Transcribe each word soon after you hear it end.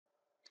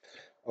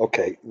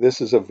Okay,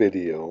 this is a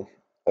video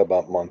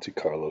about Monte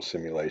Carlo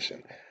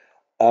simulation.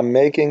 I'm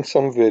making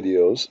some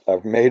videos.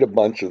 I've made a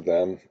bunch of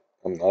them.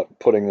 I'm not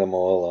putting them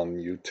all on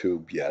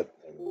YouTube yet.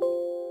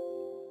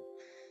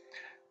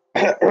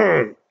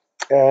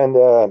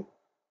 and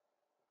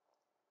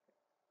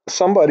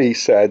somebody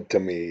said to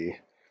me,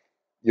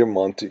 your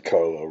Monte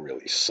Carlo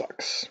really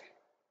sucks.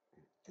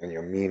 And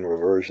your mean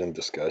reversion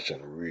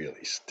discussion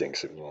really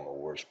stinks. It was one of the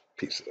worst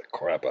pieces of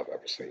crap I've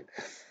ever seen.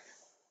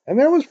 And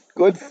that was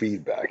good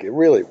feedback. It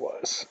really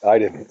was. I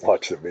didn't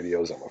watch the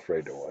videos. I'm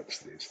afraid to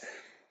watch these.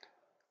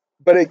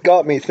 But it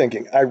got me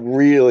thinking, I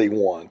really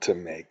want to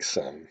make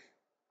some.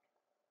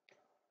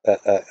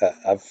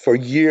 I've for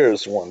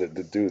years wanted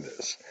to do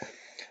this.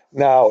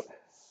 Now,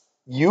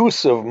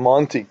 use of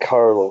Monte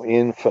Carlo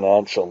in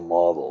financial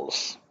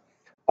models.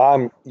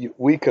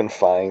 We can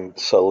find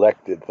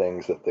selected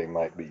things that they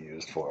might be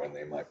used for, and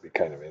they might be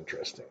kind of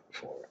interesting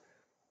for.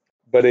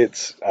 But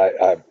it's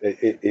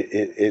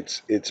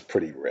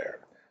pretty rare.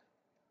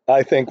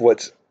 I think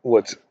what's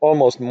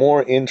almost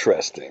more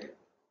interesting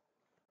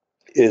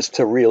is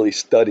to really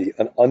study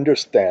and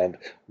understand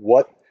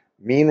what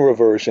mean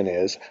reversion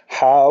is,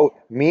 how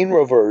mean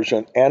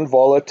reversion and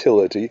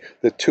volatility,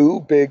 the two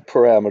big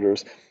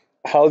parameters,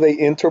 how they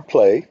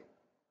interplay.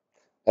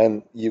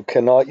 And you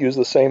cannot use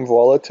the same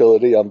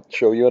volatility. I'll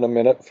show you in a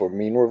minute for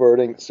mean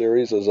reverting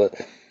series as a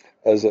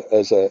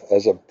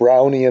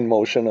Brownian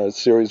motion, a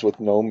series with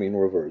no mean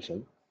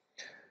reversion.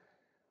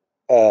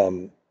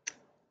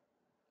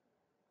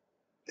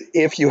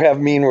 If you have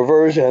mean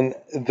reversion,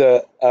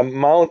 the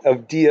amount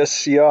of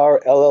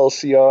DSCR,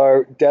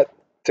 LLCR, debt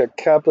to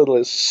capital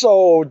is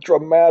so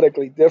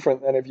dramatically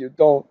different than if you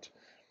don't.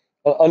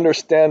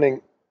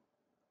 Understanding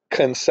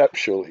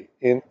conceptually,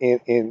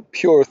 in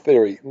pure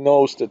theory,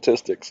 no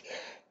statistics,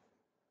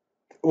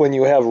 when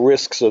you have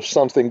risks of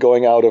something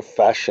going out of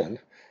fashion,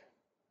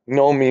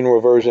 no mean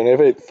reversion, if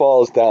it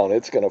falls down,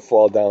 it's going to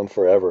fall down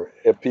forever.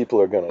 If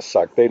people are going to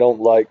suck. They don't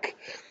like,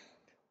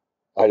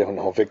 I don't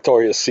know,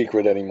 Victoria's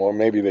Secret anymore.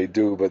 Maybe they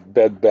do, but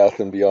Bed Bath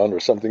and Beyond or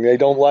something. They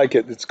don't like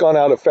it. It's gone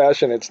out of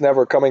fashion. It's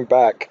never coming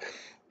back.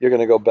 You're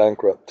going to go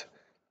bankrupt.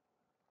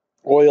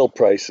 Oil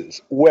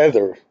prices,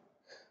 weather.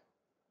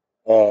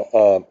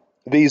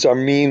 These are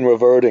mean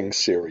reverting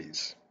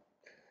series.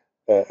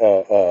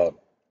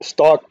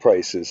 Stock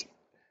prices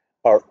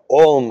are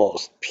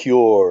almost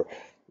pure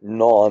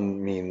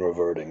non-mean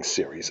reverting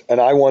series. And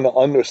I want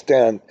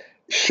to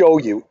show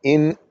you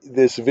in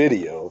this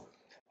video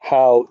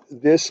how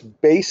this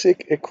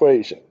basic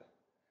equation,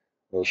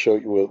 we'll show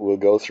you, we'll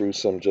go through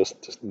some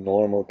just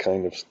normal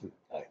kind of,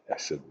 I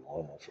said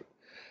normal,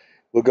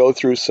 we'll go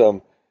through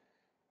some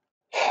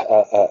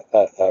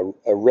a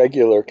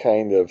regular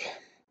kind of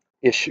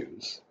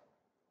issues,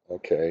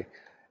 okay?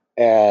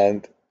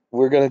 And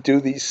we're going to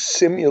do these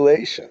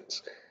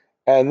simulations.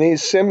 And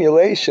these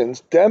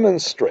simulations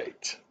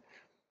demonstrate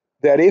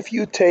that if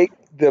you take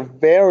the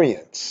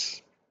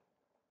variance,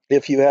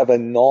 if you have a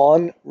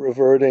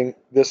non-reverting,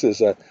 this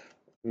is a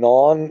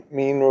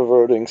non-mean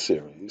reverting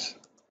series.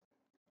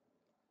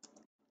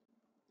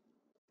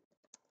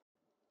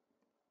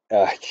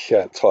 I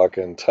can't talk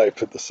and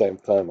type at the same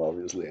time,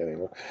 obviously,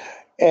 anymore.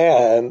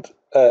 And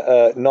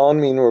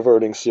non-mean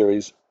reverting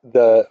series,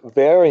 the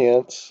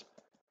variance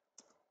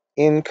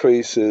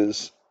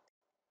increases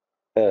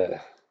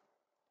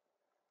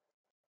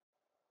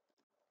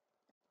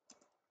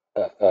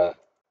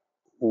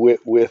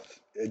with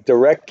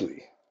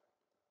directly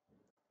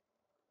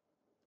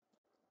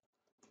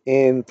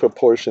in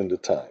proportion to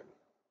time.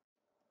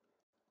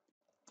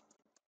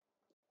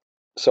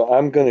 So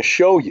I'm going to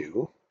show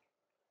you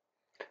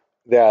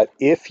that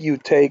if you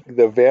take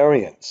the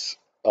variance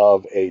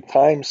of a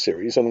time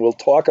series, and we'll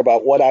talk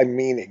about what I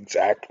mean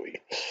exactly,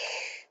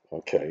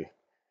 okay,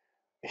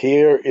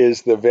 here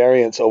is the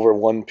variance over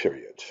one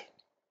period.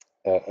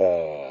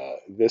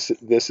 This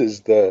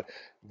is the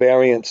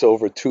variance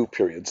over two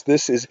periods.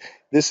 This is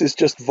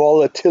just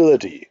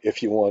volatility,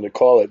 if you want to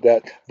call it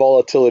that,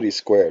 volatility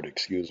squared,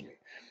 excuse me.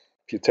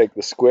 If you take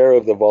the square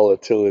of the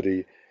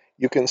volatility,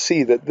 you can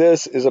see that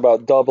this is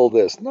about double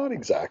this. Not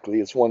exactly,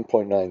 it's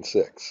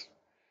 1.96.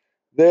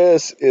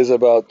 This is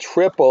about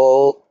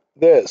triple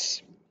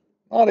this.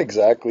 Not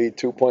exactly,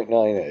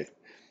 2.98.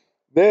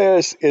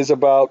 This is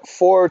about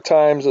 4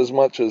 times as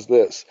much as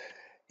this.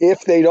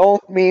 If they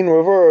don't mean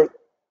revert,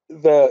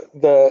 the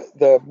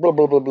blah, blah,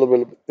 blah, blah,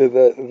 blah,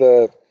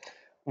 the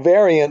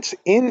variance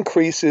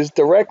increases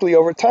directly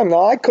over time.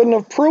 Now, I couldn't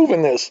have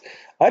proven this.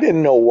 I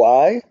didn't know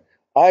why.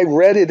 I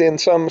read it in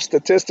some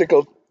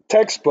statistical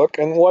textbook,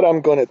 and what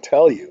I'm going to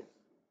tell you.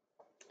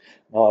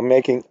 Now, I'm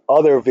making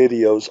other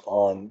videos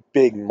on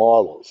big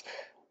models,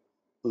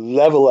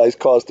 levelized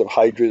cost of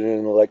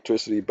hydrogen,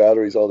 electricity,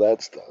 batteries, all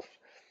that stuff.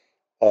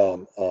 A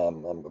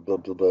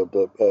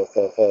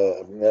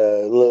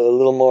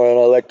little more on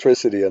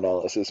electricity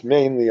analysis,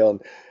 mainly on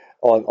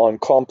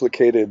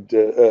complicated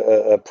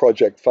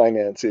project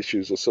finance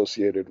issues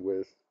associated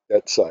with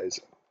debt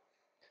sizing.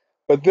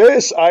 But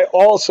this I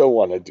also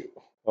want to do.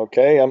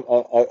 Okay,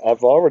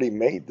 I've already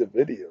made the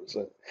videos.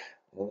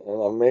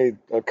 and I've made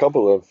a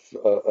couple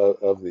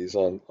of these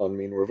on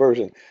mean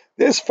reversion.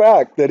 This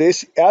fact that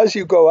is, as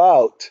you go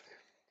out,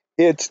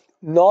 it's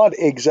not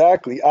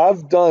exactly.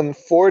 I've done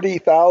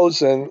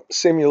 40,000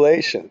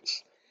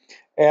 simulations,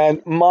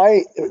 and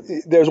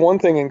there's one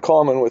thing in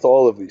common with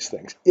all of these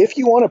things. If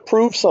you want to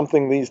prove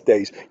something these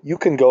days, you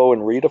can go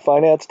and read a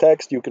finance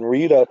text. You can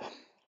read a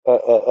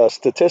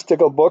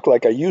statistical book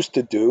like I used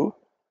to do,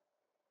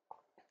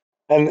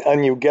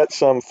 and you get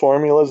some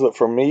formulas that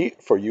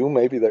for you,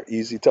 maybe they're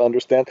easy to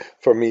understand.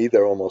 For me,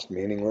 they're almost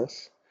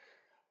meaningless.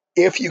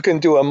 If you can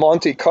do a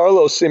Monte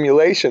Carlo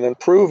simulation and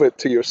prove it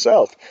to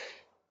yourself,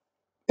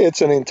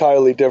 it's an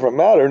entirely different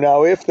matter.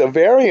 Now, if the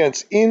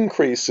variance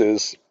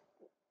increases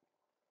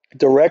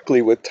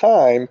directly with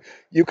time,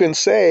 you can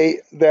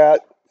say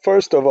that,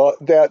 first of all,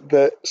 that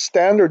the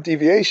standard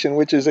deviation,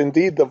 which is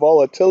indeed the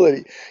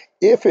volatility,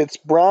 if it's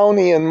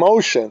Brownian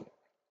motion,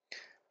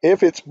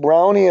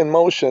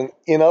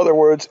 in other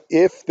words,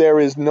 if there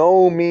is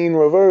no mean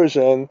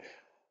reversion,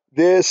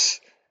 this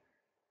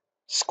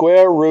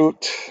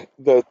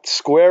the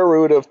square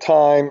root of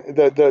time,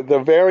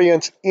 the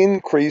variance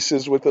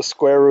increases with the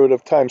square root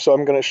of time. So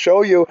I'm going to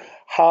show you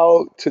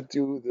how to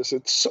do this.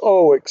 It's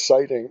so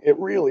exciting. It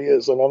really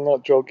is, and I'm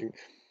not joking.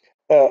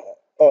 Uh,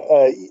 uh,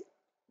 uh,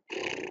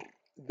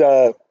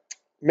 the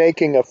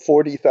making of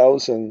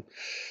 40,000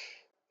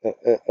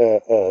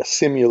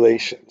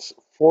 simulations,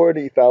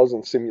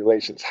 40,000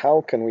 simulations.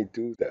 How can we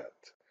do that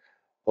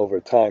over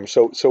time?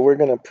 So we're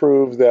going to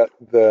prove that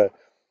the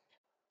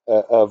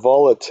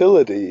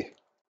volatility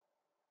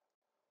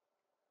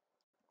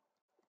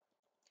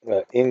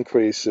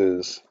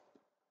increases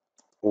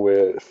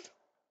with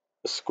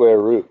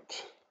square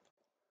root.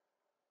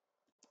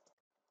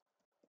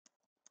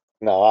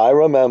 Now I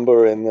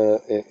remember in the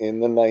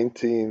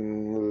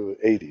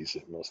 1980s,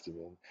 it must have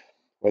been,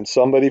 when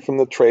somebody from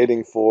the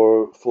trading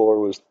floor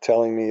was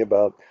telling me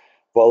about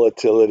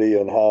volatility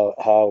and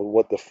how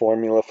what the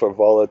formula for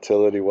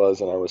volatility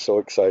was, and I was so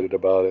excited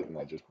about it, and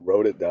I just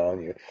wrote it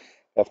down. You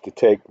have to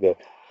take the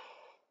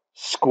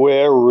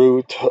square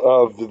root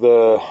of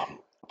the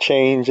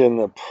change in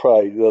the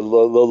price, the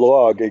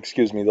log,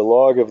 excuse me, the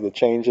log of the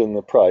change in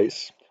the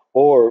price,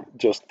 or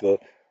just the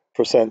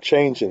percent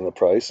change in the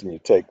price, and you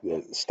take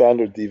the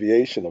standard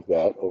deviation of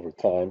that over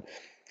time.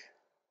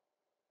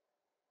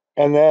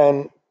 And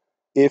then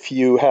if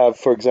you have,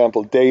 for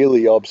example,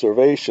 daily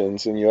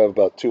observations, and you have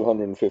about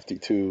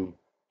 252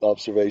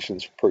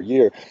 observations per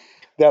year,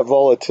 that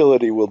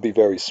volatility will be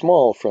very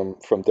small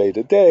from day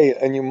to day,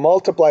 and you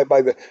multiply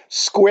by the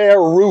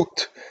square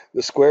root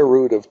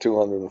of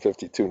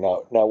 252.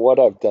 Now what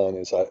I've done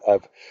is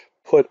I've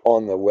put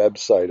on the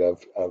website,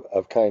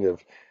 I've kind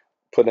of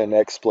put an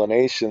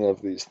explanation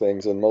of these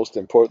things, and most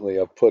importantly,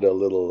 I've put a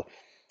little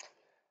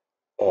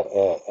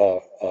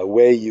a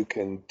way you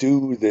can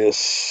do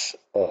this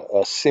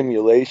a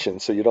simulation,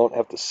 so you don't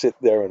have to sit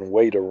there and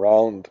wait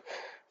around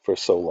for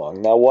so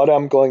long. Now what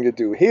I'm going to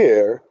do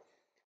here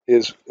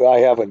is, I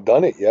haven't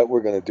done it yet.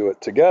 We're going to do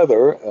it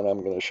together, and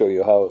I'm going to show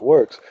you how it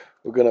works.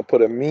 We're going to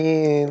put a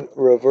mean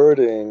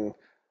reverting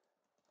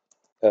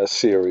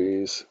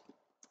series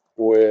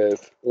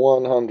with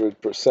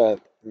 100%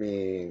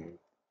 mean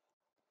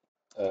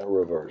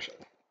reversion.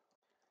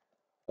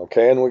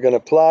 Okay, and we're going to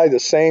apply the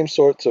same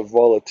sorts of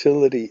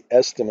volatility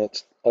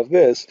estimates of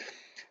this,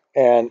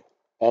 and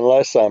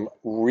unless I'm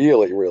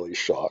really, really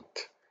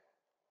shocked,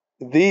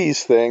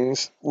 these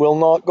things will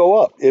not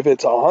go up. If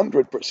it's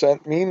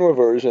 100% mean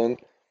reversion,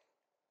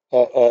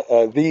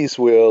 these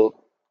will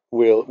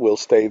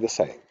stay the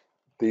same.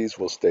 These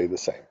will stay the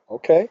same.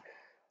 Okay.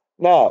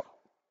 Now,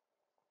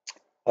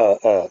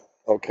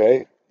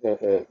 okay.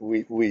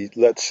 We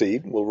let's see.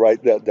 We'll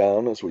write that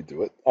down as we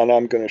do it, and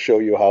I'm going to show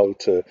you how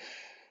to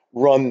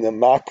run the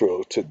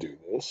macro to do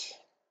this,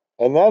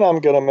 and then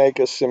I'm going to make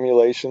a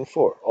simulation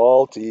for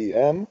Alt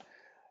EM,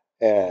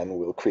 and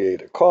we'll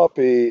create a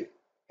copy,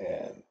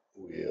 and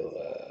we'll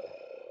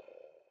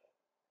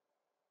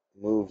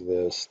move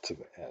this to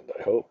the end.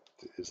 I hope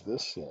is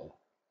this.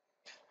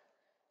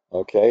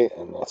 Okay,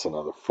 and that's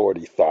another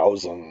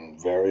 40,000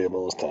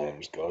 variables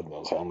times God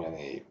knows how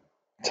many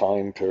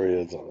time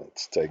periods, and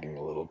it's taking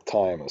a little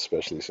time,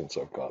 especially since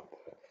I've got the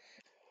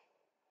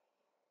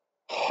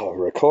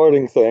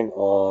recording thing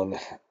on,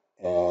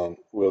 and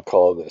we'll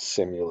call this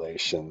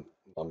simulation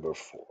number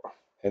 4.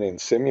 And in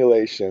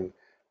simulation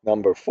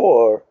number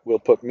 4, we'll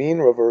put mean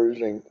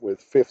reversion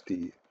with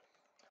 50%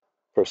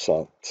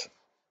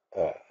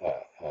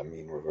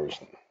 mean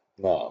reversion.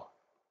 Now,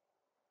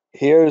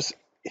 here's,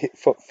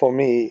 for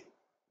me,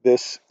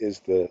 this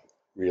is the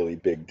really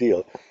big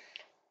deal.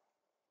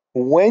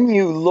 When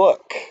you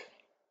look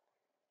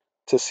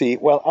to see,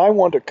 well, I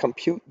want to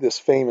compute this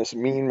famous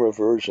mean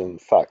reversion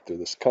factor,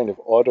 this kind of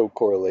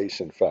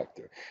autocorrelation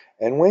factor.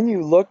 And when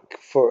you look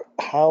for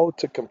how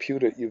to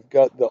compute it, you've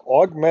got the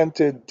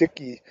augmented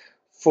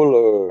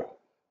Dickey-Fuller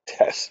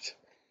test.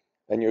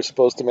 And you're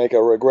supposed to make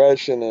a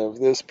regression of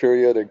this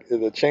period,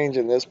 the change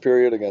in this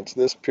period against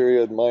this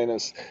period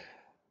minus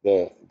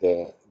the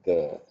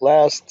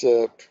last,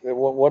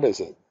 what is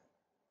it?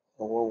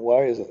 well,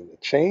 why is it the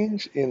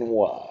change in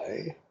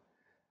y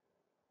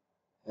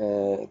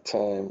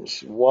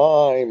times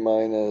y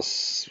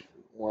minus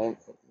 1?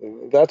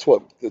 That's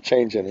what the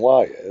change in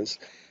y is.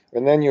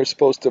 And then you're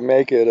supposed to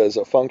make it as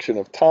a function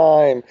of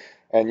time,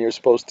 and you're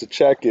supposed to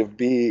check if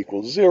b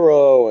equals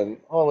 0 and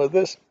all of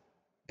this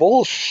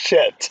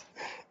bullshit.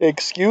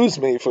 Excuse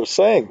me for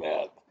saying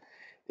that.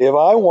 If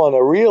I want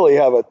to really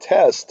have a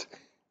test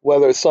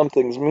whether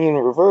something's mean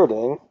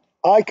reverting,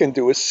 I can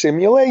do a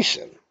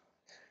simulation.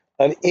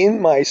 And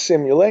in my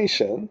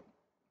simulation,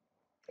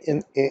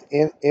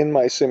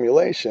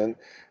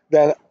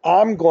 then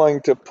I'm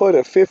going to put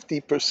a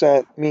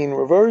 50% mean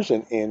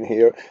reversion in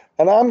here,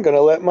 and I'm going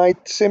to let my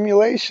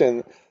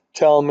simulation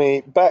tell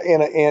me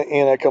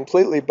in a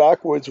completely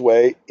backwards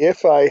way,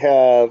 if I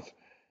have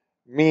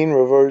mean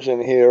reversion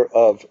here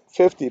of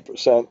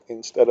 50%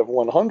 instead of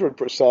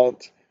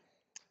 100%,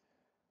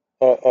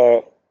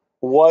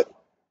 what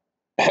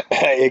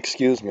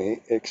excuse me,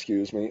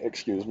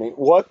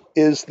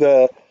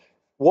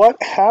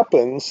 what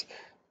happens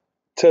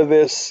to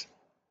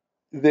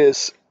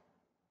this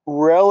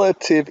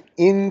relative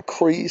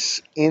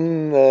increase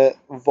in the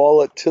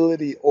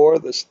volatility or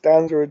the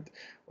standard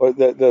or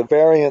the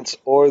variance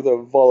or the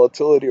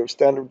volatility or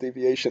standard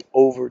deviation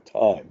over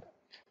time?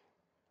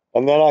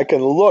 And then I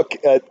can look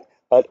at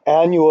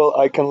annual,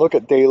 I can look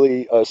at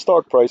daily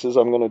stock prices.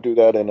 I'm going to do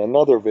that in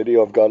another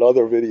video. I've got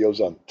other videos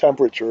on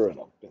temperature, and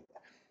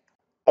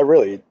I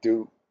really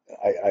do.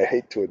 I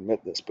hate to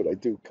admit this, but I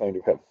do kind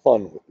of have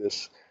fun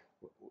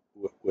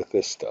with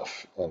this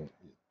stuff. And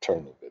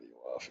turn the video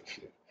off if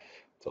you're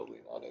totally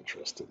not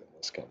interested in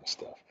this kind of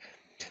stuff.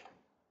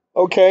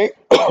 Okay,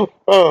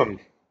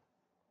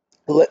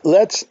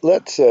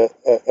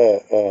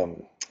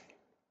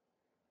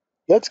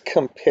 let's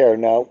compare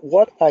now.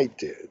 What I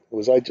did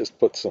was I just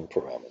put some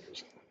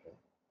parameters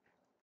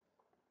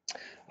in.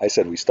 I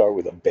said we start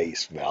with a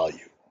base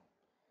value.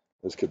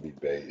 This could be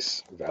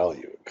base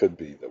value. It could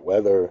be the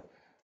weather, it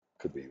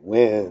could be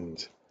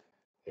wind,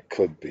 it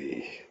could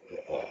be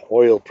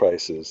oil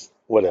prices,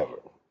 whatever.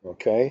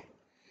 Okay.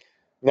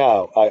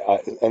 Now,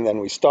 and then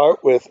we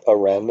start with a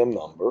random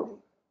number.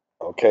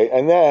 Okay,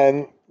 and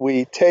then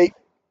we take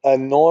a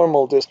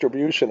normal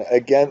distribution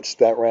against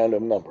that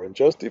random number. And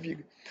just if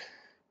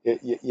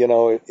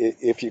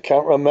if you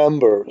can't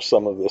remember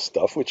some of this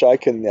stuff, which I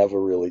can never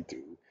really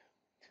do,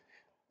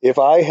 if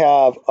I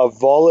have a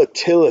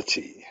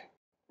volatility,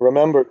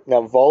 remember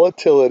now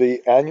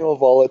volatility, annual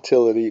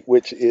volatility,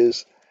 which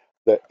is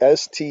the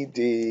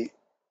STDV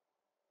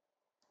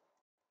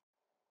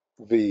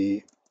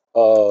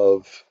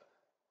of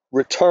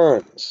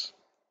returns,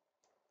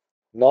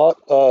 not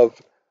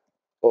of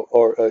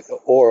or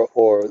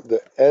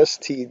the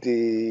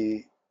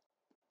STD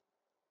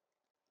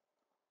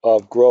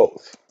of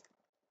growth.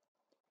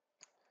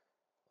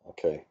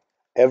 Okay,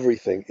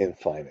 everything in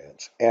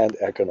finance and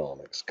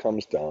economics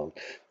comes down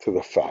to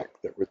the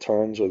fact that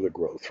returns are the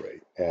growth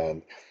rate.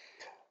 And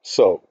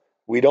so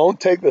we don't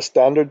take the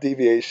standard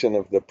deviation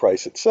of the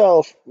price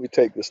itself, we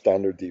take the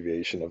standard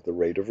deviation of the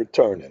rate of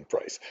return in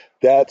price.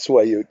 That's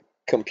why you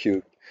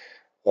compute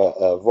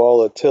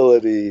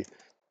volatility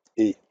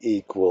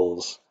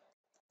equals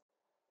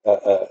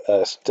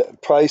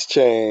price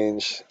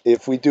change.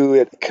 If we do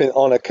it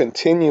on a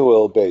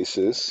continual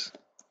basis,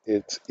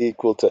 it's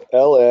equal to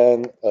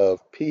ln of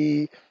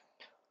pt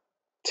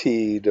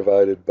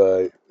divided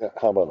by,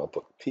 how about I'll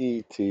put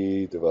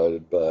pt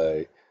divided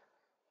by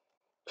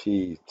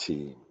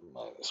pt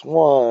minus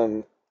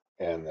 1,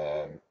 and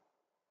then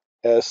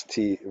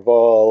st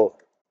vol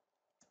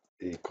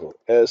equal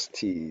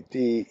stdev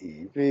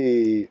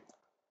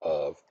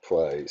of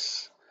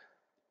price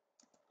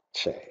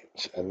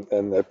change.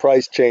 And the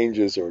price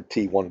changes are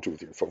T1, 2,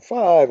 3, 4,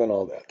 5 and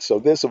all that. So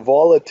this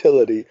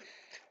volatility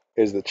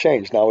is the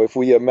change. Now, if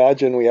we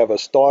imagine we have a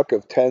stock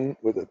of 10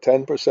 with a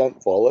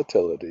 10%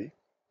 volatility,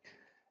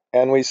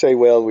 and we say,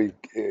 well, we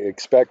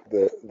expect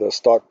the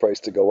stock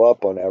price to go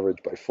up on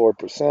average by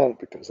 4%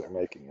 because they're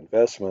making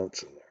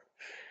investments and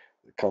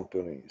the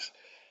company's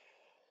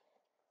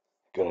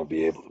going to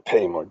be able to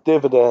pay more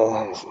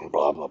dividends and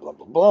blah, blah, blah,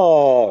 blah,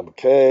 blah.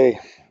 Okay.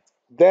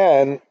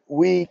 Then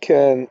we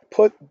can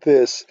put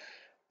these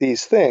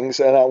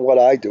things, and what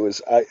I do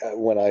is,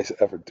 when I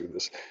ever do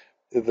this,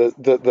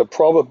 the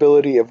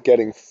probability of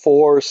getting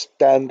 4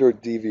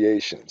 standard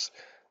deviations,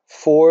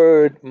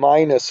 4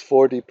 minus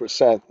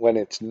 40% when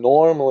it's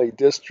normally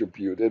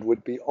distributed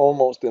would be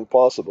almost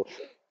impossible.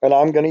 And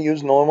I'm going to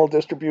use normal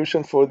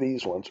distribution for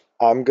these ones.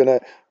 I'm going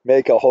to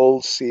make a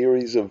whole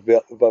series of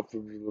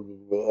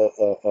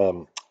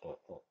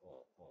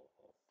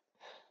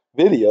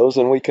videos,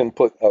 and we can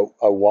put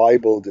a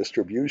Weibull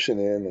distribution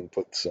in and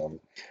put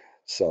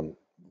some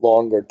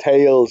longer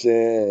tails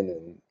in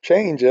and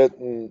change it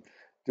and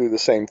do the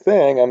same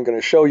thing. I'm going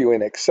to show you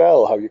in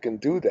Excel how you can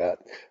do that.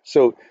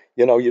 So,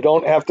 you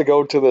don't have to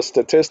go to the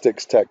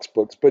statistics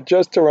textbooks, but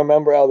just to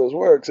remember how this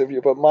works, if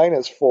you put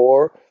minus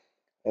 4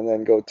 and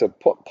then go to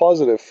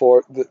positive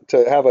 4,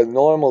 to have a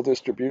normal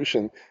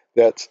distribution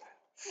that's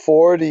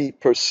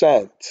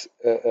 40%,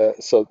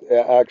 so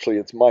actually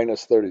it's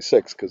minus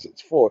 36 because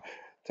it's 4,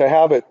 to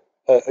have it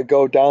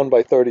go down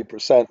by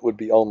 30% would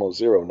be almost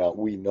zero. Now,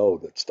 we know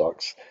that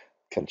stocks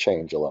can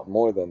change a lot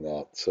more than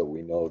that, so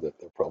we know that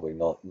they're probably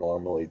not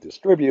normally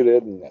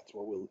distributed, and that's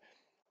what we'll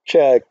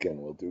check, and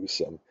we'll do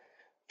some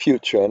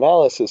future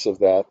analysis of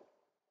that.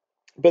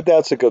 But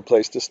that's a good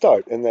place to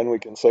start. And then we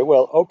can say,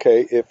 well,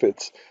 okay, if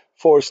it's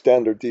 4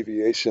 standard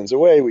deviations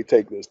away, we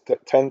take this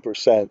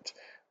 10%,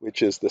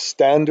 which is the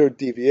standard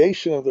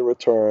deviation of the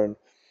return.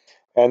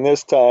 And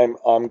this time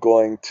I'm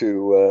going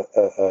to,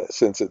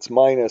 since it's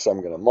minus, I'm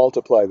going to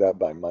multiply that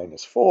by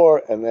minus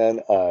 4, and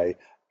then I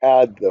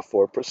add the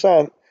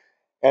 4%.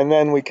 And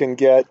then we can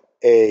get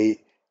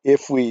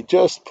if we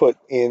just put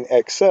in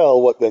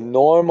Excel what the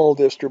normal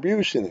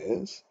distribution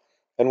is,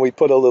 and we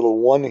put a little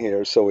 1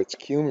 here so it's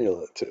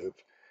cumulative,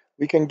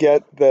 we can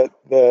get that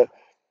the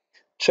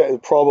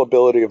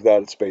probability of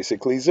that it's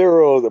basically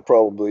 0. The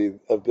probability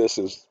of this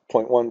is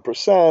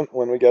 0.1%.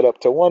 When we get up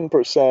to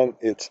 1%,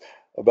 it's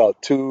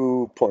about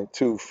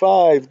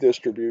 2.25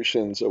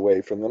 distributions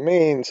away from the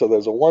mean. So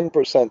there's a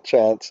 1%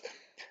 chance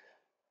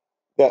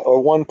that,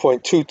 or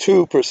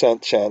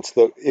 1.22% chance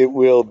that it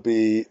will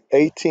be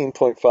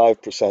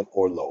 18.5%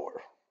 or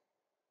lower.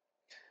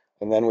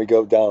 And then we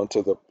go down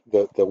to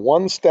the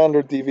 1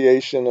 standard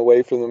deviation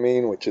away from the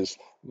mean, which is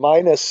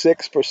minus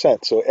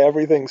 6%. So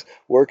everything's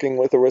working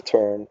with a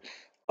return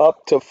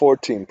up to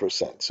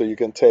 14%. So you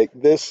can take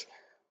this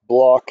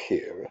block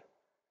here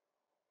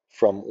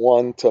from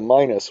 1 to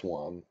minus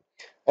 1,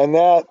 and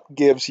that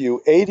gives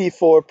you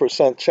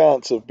 84%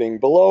 chance of being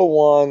below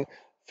 1,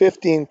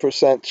 15%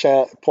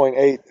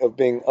 0.8 of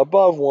being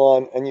above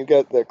 1, and you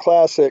get the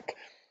classic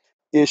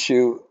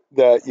issue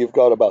that you've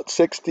got about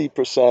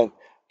 60%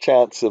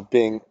 chance of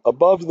being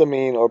above the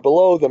mean or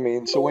below the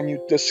mean. So when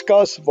you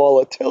discuss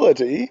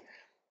volatility,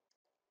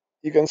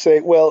 you can say,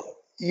 well,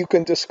 you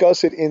can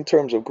discuss it in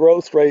terms of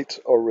growth rates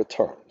or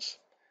returns.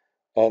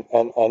 And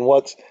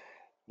what's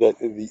that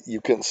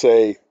you can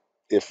say,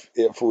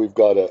 if we've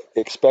got an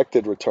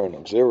expected return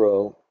of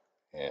 0,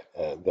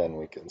 then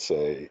we can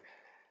say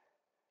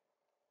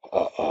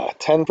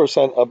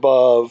 10%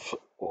 above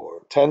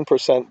or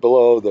 10%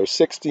 below, there's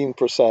 16%,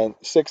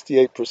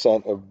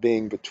 68% of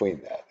being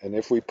between that. And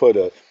if we put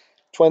a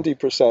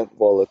 20%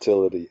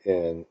 volatility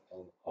in,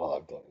 and all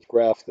I've done is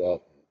graph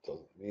that, it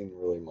doesn't mean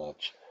really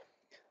much,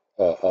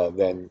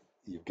 then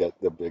you get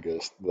the bigger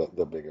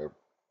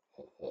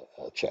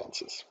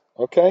chances.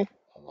 Okay,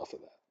 enough of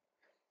that.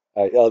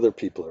 Other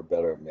people are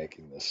better at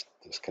making this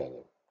kind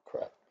of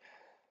crap.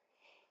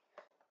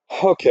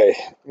 Okay,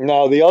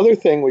 now the other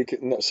thing we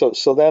can,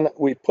 so then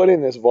we put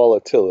in this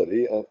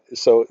volatility.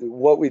 So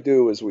what we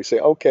do is we say,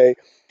 okay,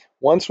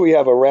 once we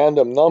have a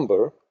random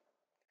number,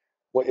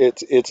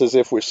 it's as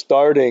if we're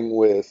starting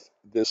with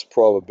this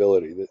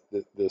probability,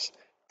 this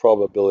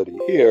probability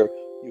here.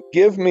 You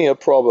give me a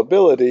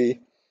probability,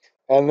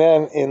 and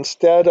then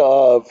instead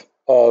of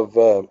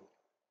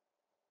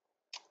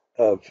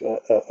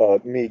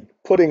me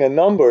putting a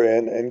number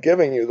in and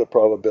giving you the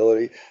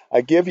probability, I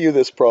give you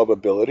this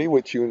probability,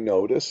 which you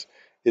notice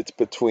it's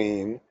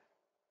between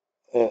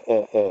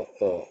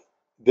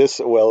this,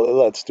 well,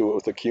 let's do it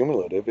with a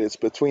cumulative. It's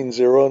between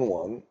 0 and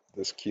 1,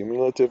 this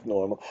cumulative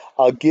normal.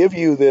 I'll give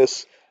you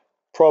this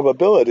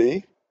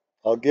probability.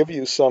 I'll give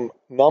you some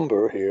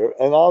number here,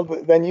 and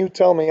then you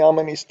tell me how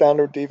many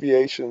standard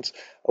deviations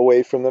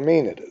away from the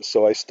mean it is.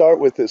 So I start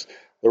with this.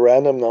 The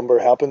random number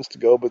happens to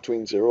go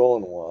between 0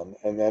 and 1,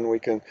 and then we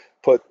can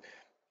put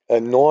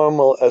a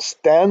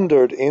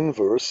standard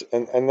inverse,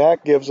 and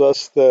that gives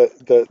us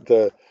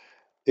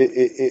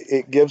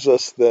it gives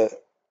us the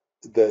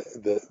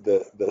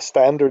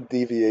standard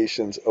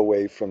deviations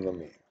away from the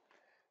mean.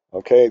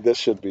 Okay, this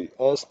should be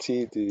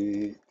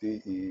STDDEV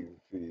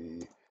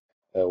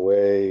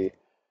away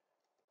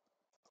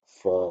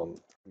from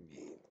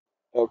mean.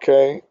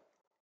 Okay,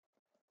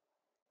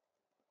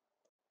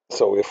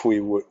 so if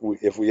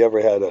we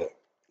ever had a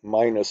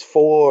 -4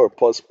 or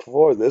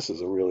 +4, this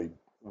is a really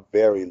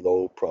very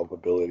low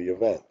probability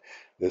event.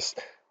 This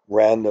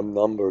random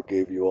number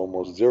gave you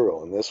almost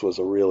 0, and this was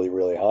a really,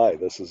 really high.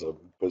 This is a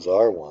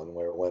bizarre one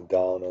where it went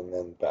down and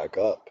then back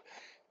up.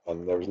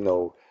 And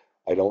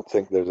I don't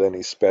think there's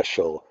any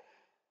special,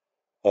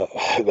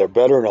 there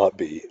better not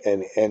be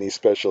any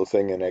special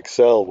thing in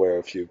Excel where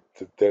if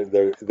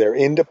they're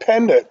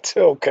independent.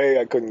 Okay,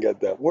 I couldn't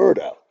get that word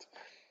out.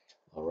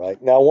 All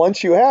right, now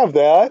once you have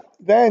that,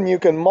 then you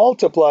can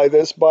multiply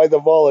this by the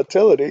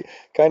volatility,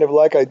 kind of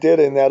like I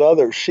did in that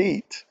other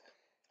sheet.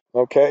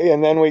 Okay,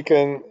 and then we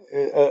can,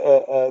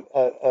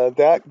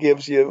 that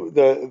gives you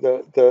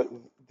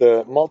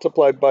the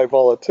multiplied by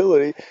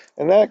volatility,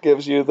 and that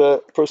gives you the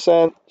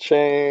percent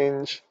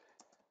change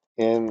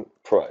in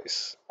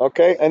price.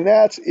 Okay, and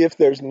that's if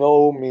there's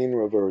no mean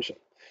reversion.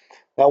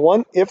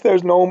 Now, if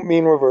there's no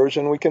mean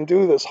reversion, we can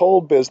do this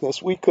whole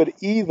business. We could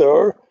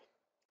either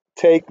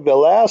take the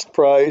last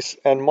price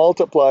and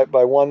multiply it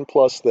by 1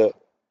 plus the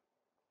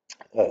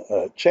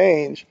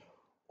change,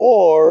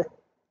 or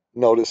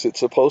Notice it's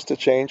supposed to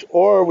change,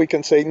 or we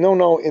can say, no,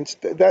 no,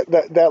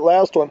 that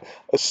last one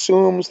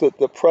assumes that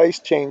the price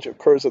change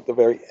occurs at the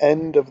very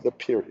end of the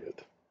period.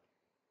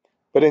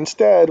 But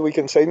instead, we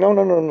can say, no,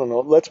 no, no, no, no,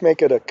 let's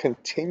make it a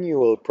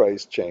continual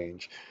price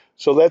change.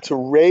 So let's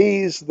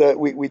raise that,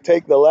 we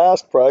take the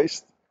last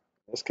price,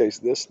 in this case,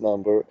 this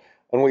number,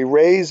 and we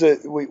raise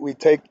it, we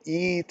take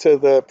e to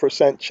the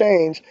percent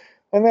change,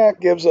 and that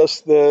gives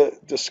us the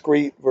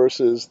discrete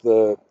versus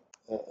the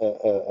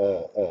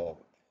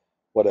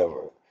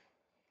whatever,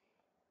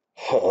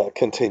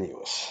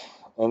 continuous.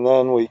 And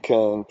then we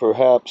can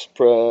perhaps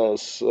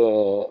press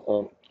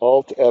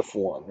Alt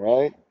F1,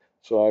 right?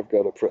 So I've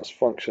got to press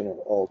function of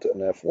Alt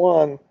and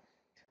F1,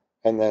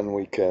 and then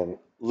we can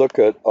look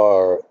at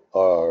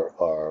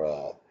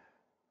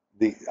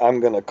I'm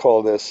going to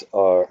call this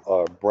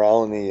our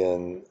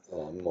Brownian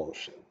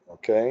motion,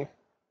 okay?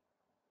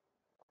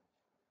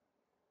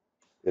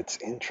 It's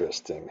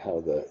interesting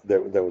how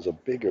there was a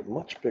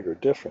much bigger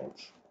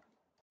difference.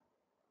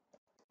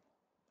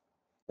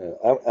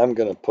 I'm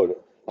going to put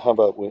it, how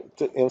about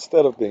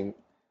instead of being,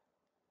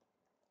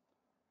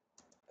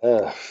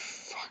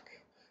 fuck,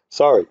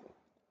 sorry,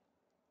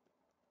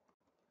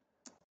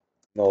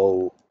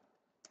 no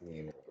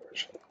mean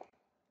reversion.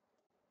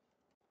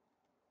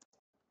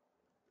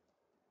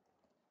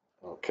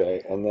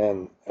 Okay, and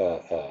then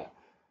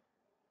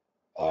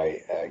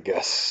I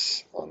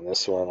guess on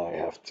this one I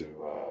have to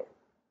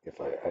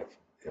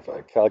if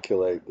I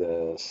calculate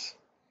this,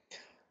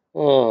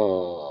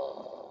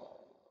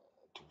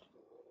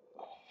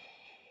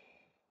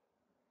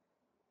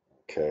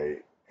 okay,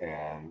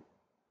 and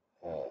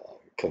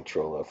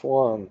Control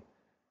F1.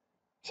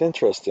 It's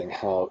interesting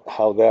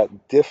how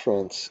that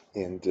difference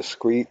in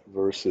discrete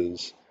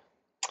versus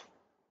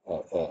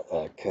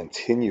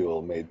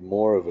continual made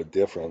more of a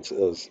difference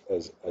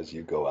as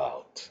you go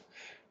out.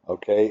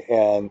 Okay,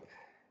 and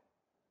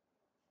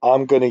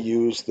I'm going to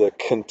use the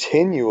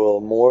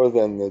continual more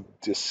than the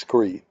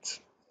discrete.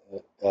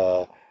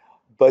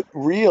 But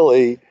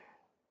really,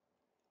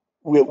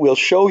 we'll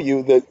show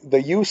you that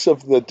the use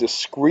of the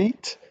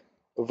discrete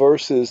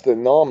versus the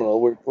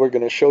nominal, we're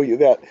going to show you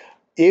that.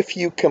 If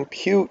you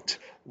compute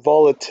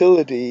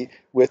volatility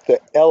with the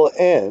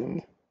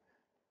ln,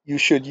 you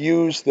should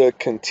use the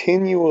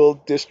continual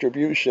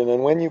distribution,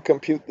 and when you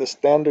compute the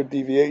standard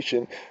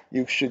deviation,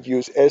 you should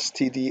use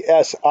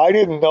STDS. I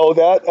didn't know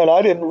that, and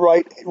I didn't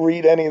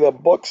read any of the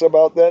books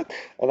about that,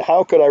 and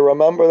how could I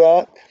remember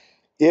that?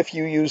 If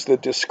you use the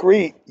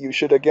discrete, you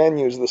should again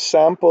use the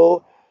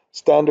sample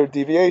standard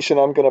deviation.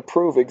 I'm going to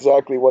prove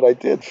exactly what I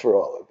did for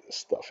all of this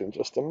stuff in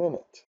just a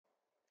minute.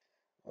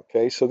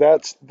 Okay, so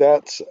that's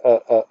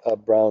a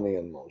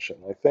Brownian motion.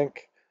 I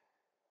think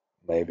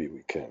maybe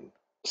we can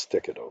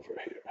stick it over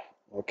here.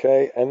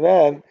 Okay, and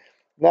then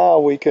now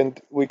we can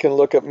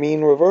look at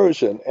mean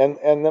reversion,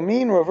 and the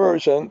mean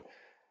reversion,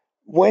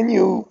 when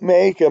you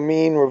make a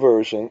mean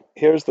reversion,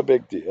 here's the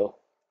big deal.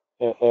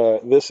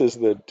 This is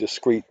the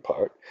discrete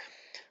part.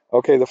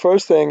 Okay, the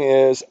first thing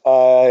is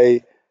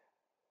I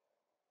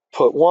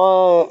put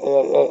one,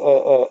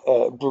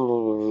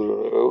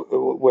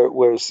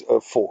 where's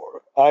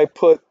 4? I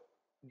put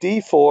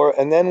D4,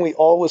 and then we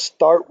always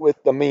start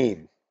with the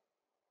mean.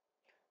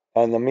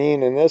 And the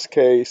mean in this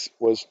case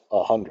was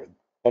 100.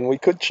 And we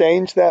could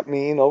change that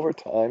mean over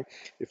time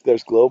if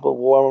there's global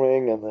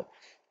warming,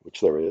 which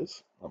there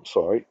is, I'm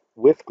sorry,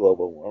 with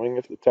global warming,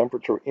 if the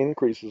temperature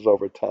increases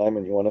over time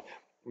and you want to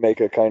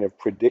make a kind of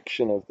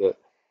prediction of the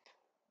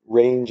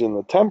range in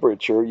the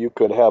temperature, you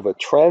could have a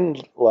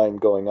trend line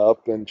going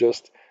up and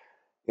just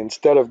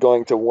instead of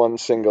going to one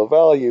single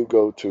value,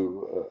 go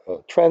to a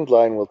trend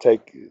line.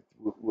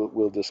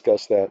 We'll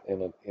discuss that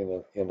in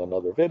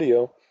another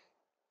video.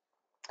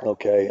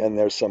 Okay, and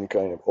there's some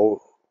kind of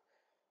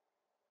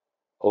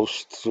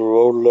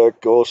Ostrova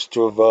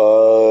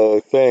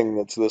thing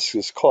this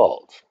is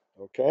called.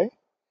 Okay,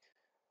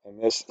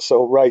 and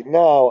so right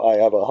now I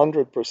have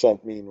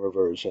 100% mean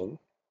reversion,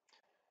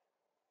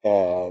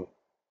 and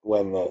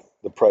when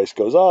the price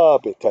goes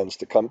up, it tends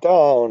to come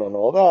down and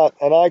all that.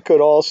 And I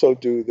could also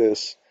do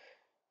this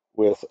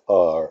with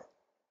our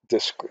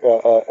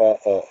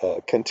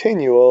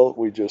continual.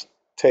 We just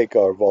take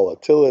our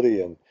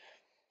volatility and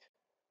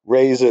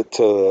raise it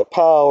to the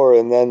power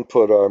and then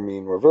put our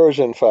mean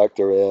reversion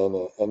factor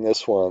in. And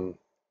this one,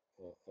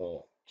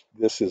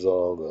 this is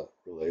all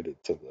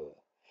related to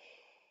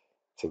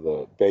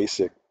the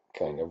basic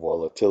kind of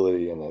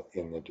volatility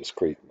in the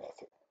discrete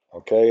method.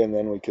 Okay, and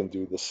then we can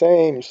do the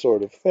same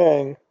sort of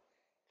thing.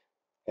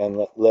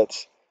 And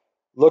let's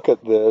look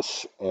at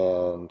this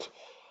and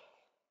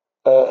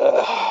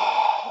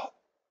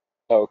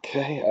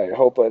okay, I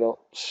hope I don't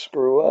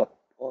screw up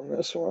on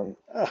this one.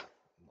 Not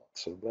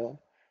so bad.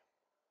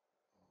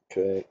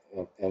 Okay,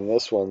 and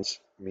this one's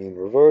mean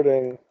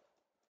reverting.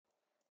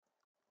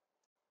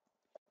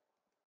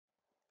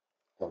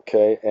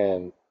 Okay,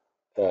 and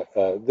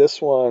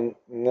this one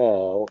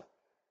now,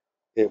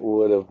 it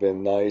would have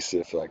been nice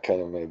if I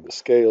kind of made the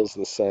scales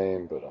the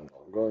same, but I'm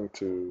not going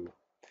to.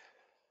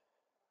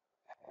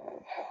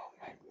 And I'll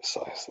make the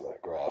size of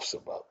that graph's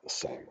about the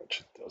same,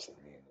 which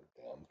doesn't mean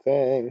a damn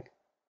thing.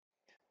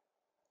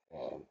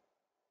 And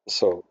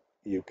so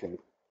you can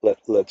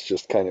let's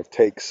just kind of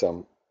take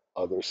some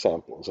other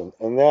samples,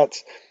 and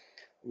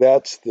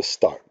that's the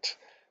start.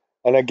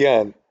 And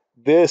again,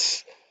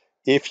 this,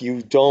 if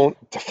you don't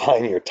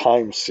define your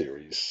time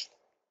series,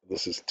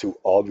 this is too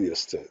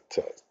obvious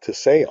to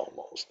say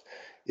almost.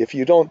 If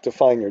you don't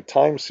define your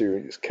time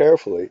series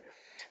carefully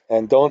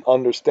and don't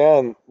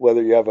understand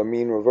whether you have a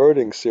mean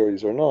reverting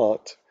series or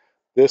not,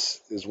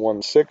 this is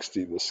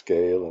 160, the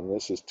scale, and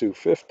this is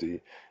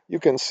 250. You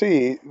can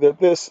see that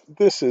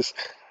this is,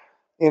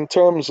 in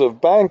terms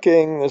of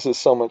banking, this is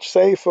so much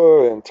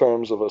safer. In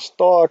terms of a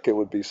stock, it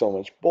would be so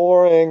much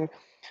boring.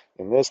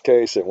 In this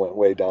case, it went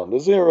way down to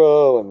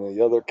zero. In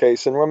the other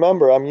case, and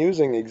remember, I'm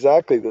using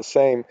exactly the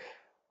same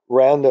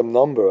random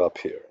number up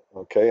here.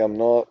 Okay, I'm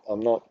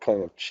not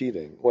kind of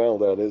cheating. Well,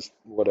 that is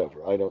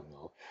whatever. I don't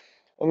know.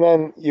 And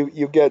then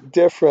you get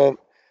different.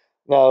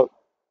 Now,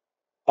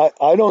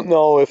 I don't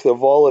know if the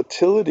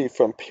volatility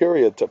from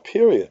period to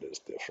period is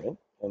different,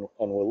 and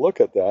we'll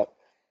look at that.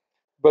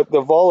 But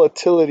the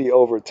volatility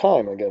over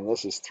time, again,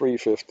 this is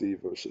 350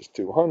 versus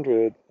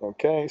 200.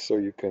 Okay, so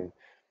you can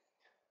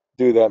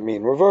do that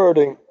mean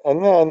reverting.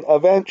 And then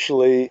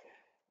eventually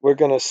we're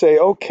going to say,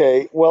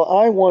 okay, well,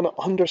 I want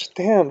to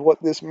understand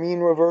what this mean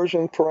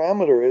reversion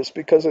parameter is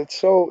because it's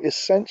so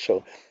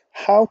essential.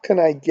 How can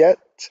I get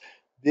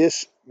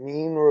this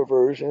mean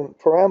reversion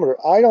parameter?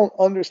 I don't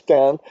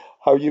understand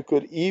how you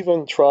could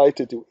even try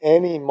to do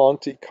any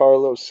Monte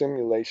Carlo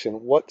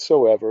simulation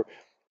whatsoever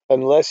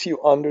unless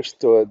you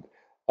understood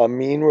a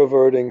mean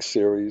reverting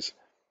series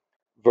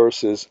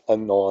versus a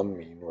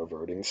non-mean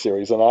reverting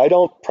series. And I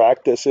don't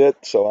practice it,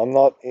 so I'm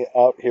not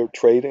out here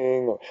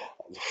trading. Or,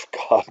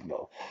 God,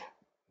 no.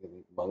 I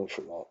need money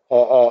for that.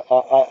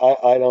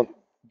 I don't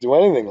do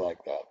anything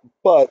like that.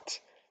 But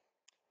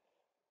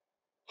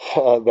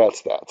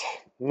that's that.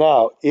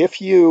 Now,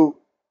 if you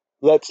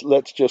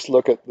let's just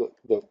look at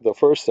the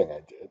first thing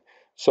I did.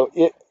 So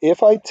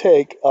if I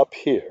take up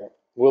here,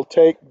 we'll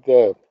take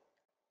the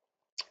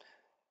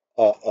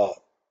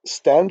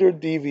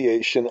standard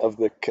deviation of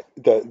the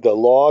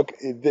log.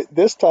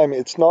 This time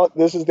it's not,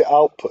 this is the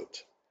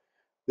output.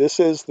 This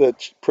is the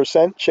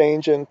percent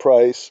change in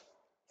price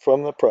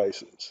from the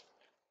prices.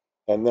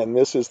 And then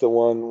this is the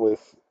one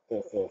with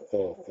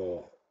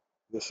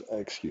this,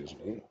 excuse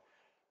me,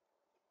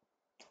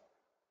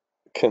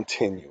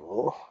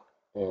 continual.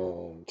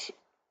 And,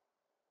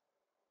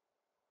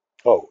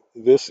 oh,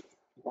 this,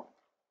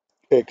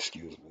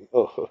 excuse me,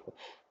 oh,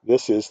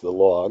 this is the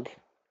log.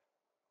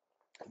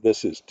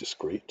 This is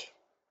discrete.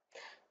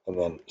 And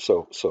then,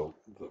 so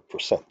the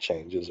percent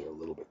changes are a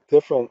little bit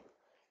different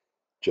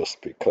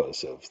just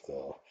because of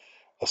the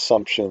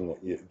assumption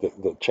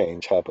that the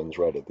change happens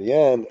right at the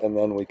end. And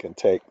then we can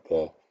take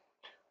the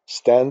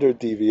standard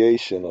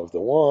deviation of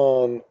the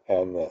one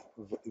and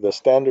the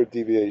standard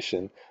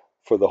deviation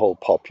for the whole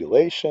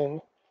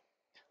population.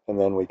 And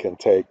then we can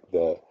take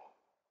the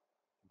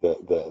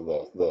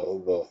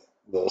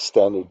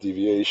standard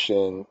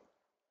deviation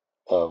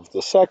of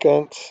the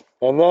second.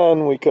 And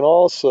then we can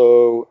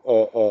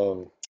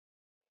also,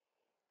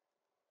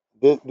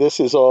 this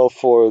is all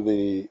for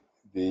the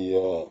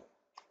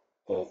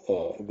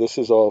this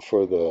is all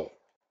for the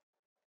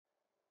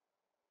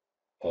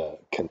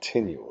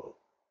continual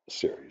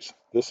series.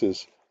 This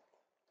is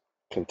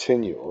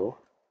continual.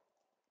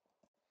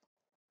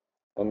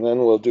 And then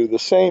we'll do the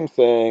same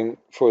thing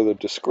for the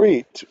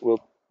discrete.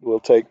 We'll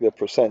take the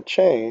percent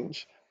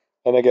change.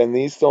 And again,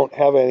 these don't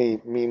have any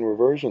mean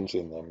reversions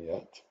in them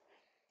yet.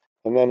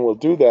 And then we'll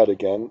do that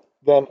again.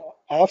 Then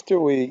after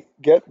we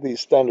get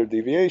these standard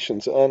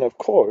deviations, and of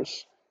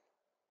course,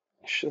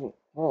 I shouldn't,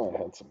 oh, I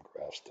had some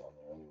graphs down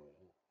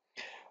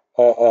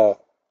there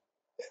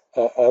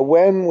anyway.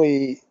 When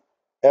we,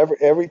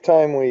 every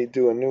time we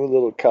do a new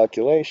little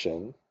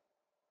calculation,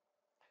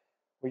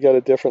 we get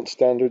a different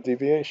standard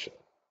deviation.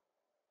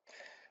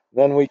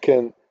 Then we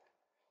can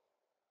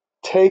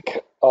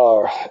take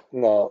our,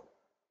 now,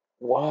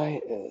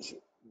 why is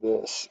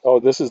this? Oh,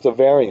 this is the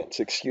variance.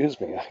 Excuse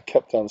me. I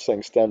kept on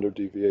saying standard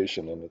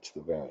deviation, and it's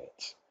the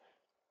variance.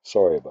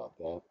 Sorry about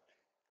that.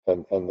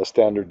 And the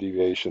standard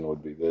deviation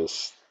would be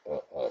this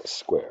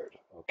squared,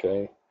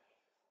 okay?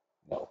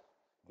 No,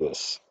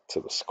 this to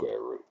the square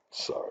root.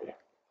 Sorry,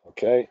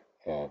 okay?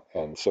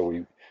 And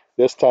so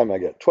this time I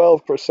get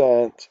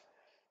 12%,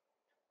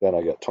 then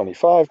I get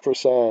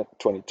 25%,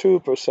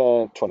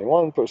 22%,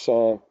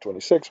 21%,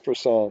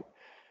 26%,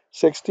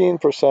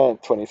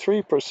 16%,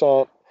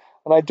 23%,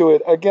 and I do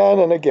it again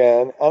and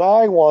again, and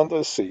I want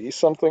to see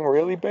something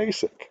really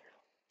basic.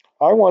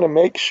 I want to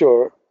make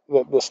sure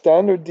that the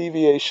standard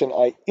deviation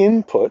I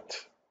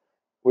input,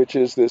 which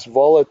is this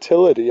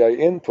volatility I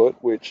input,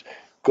 which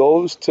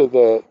goes to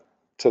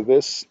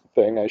this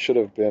thing, I should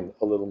have been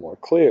a little more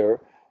clear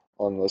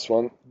on this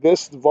one,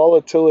 this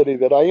volatility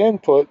that I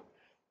input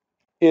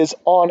is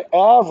on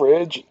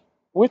average,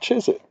 which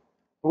is it?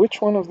 Which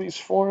one of these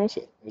four is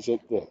it? Is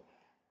it the,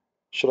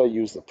 should I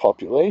use the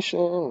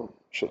population?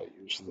 Should I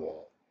use the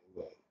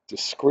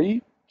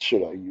discrete?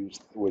 should I use?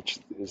 Which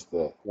is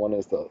the one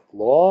is the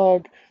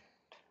log?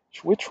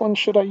 Which one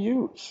should I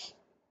use?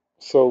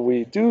 So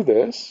we do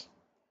this,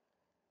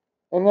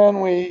 and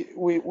then we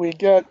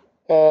get,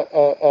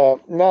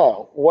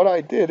 now what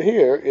I did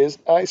here is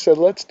I said,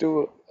 let's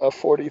do a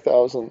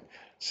 40,000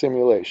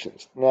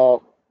 simulations.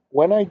 Now,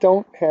 when I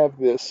don't have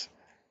this,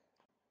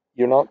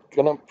 you're not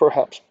going to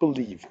perhaps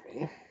believe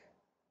me,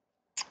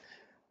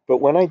 but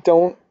when I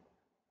don't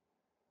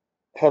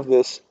have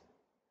this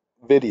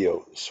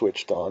video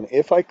switched on,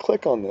 if I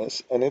click on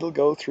this, and it'll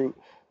go through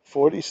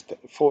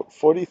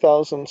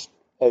 40,000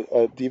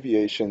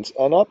 deviations,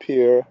 and up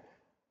here,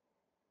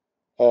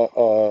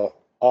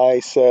 I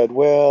said,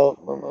 well,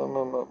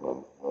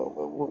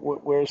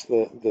 where's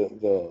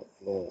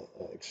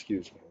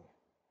excuse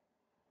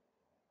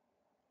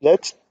me.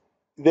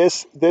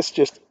 This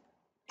just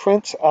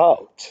prints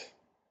out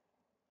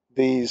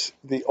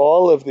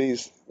all of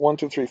these 1,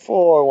 2, 3,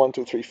 4, 1,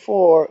 2, 3,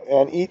 4,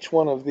 and each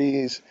one of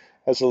these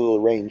has a little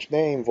range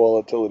name: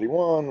 volatility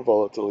 1,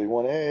 volatility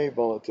 1A,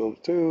 volatility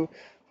 2,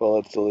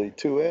 volatility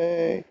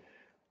 2A,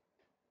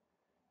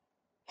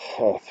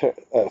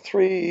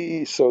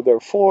 3. So there are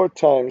 4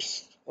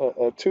 times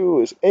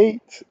 2 is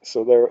 8.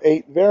 So there are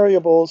 8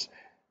 variables,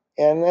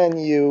 and then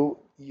you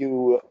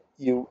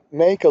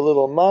make a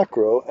little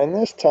macro, and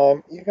this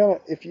time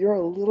if you're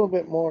a little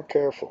bit more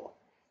careful,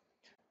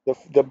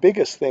 the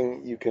biggest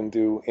thing you can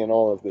do in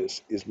all of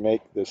this is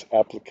make this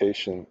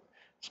application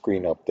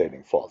screen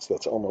updating false.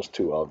 That's almost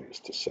too obvious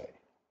to say.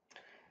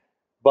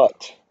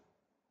 But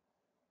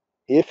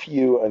if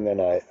you, and then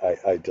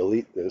I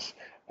delete this,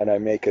 and I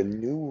make a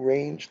new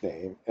range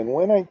name, and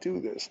when I do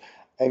this,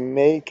 I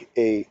make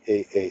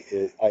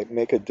I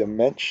make a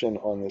dimension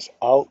on this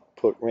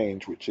output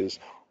range, which is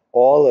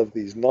all of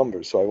these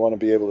numbers. So I want to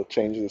be able to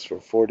change this from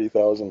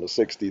 40,000 to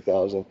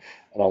 60,000,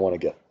 and I want to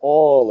get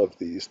all of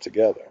these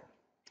together.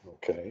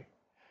 Okay,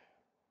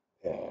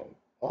 and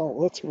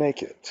let's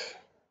make it,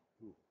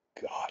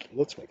 God,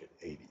 let's make it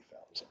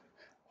 80,000.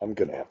 I'm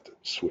gonna have to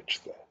switch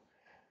the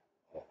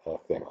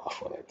thing off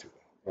when I do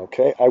that.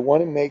 Okay, I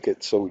want to make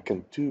it so we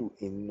can do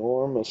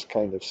enormous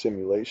kind of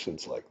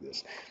simulations like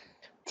this,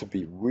 to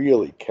be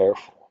really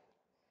careful.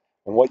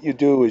 And what you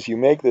do is you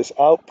make this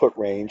output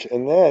range,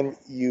 and then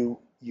you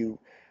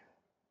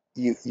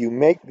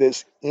make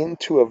this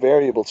into a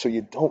variable, so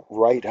you don't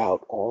write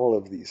out all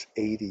of these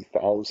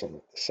 80,000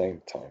 at the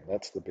same time.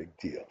 That's the big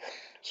deal.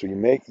 So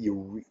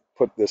you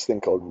put this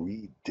thing called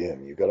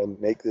redim. You got to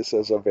make this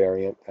as a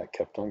variant. I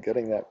kept on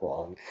getting that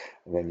wrong.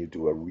 And then you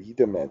do a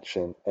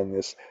redimension, and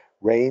this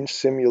range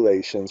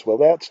simulations, well,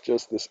 that's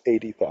just this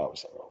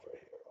 80,000 over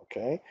here,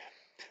 okay?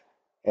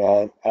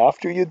 And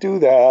after you do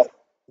that,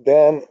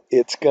 then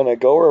it's going to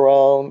go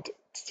around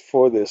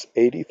for this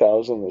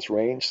 80,000, this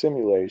range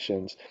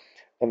simulations.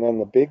 And then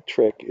the big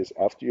trick is,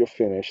 after you're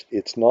finished,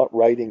 it's not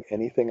writing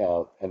anything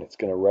out, and it's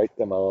going to write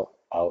them all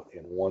out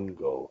in one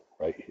go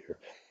right here.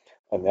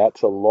 And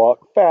that's a lot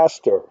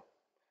faster,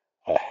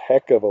 a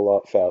heck of a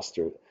lot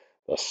faster.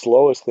 The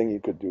slowest thing you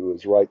could do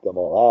is write them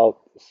all out.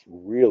 This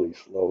really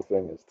slow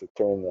thing is to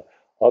turn the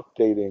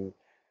updating,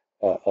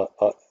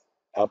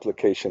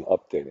 application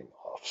updating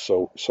off.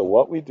 So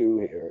what we do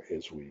here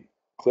is we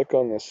click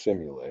on this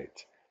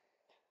simulate,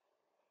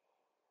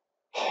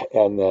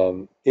 and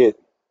then it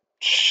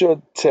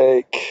should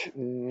take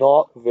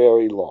not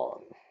very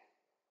long.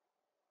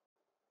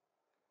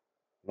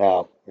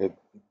 Now, it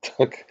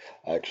took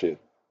actually a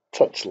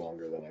touch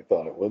longer than I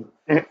thought it would.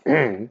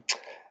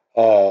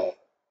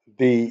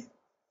 The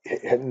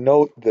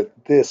Note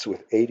that this,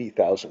 with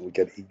 80,000, we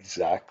get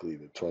exactly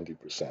the 20%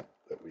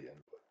 that we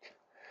input.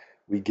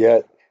 We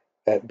get,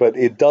 but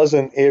it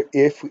doesn't,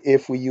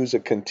 if we use a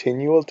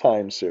continual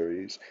time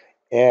series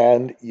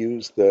and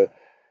use the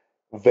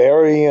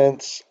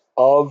variance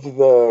of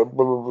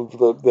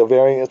the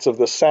variance of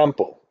the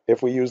sample.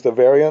 If we use the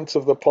variance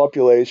of the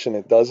population,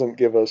 it doesn't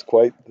give us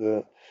quite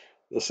the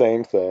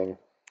same thing.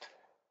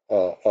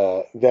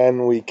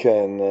 Then we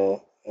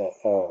can,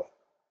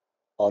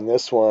 on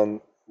this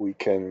one, we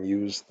can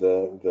use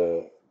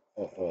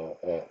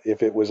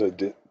if it was a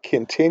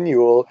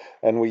continual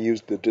and we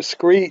used the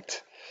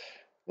discrete,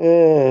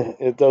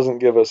 it doesn't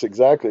give us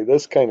exactly.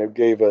 This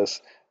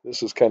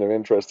was kind of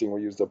interesting.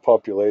 We used a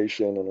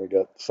population and we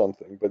got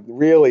something, but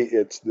really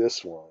it's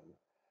this one.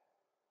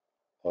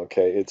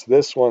 Okay, it's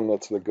this one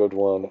that's the good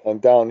one.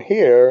 And down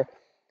here,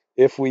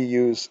 if we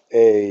use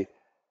a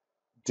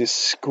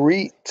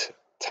discrete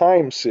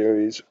time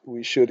series,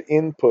 we should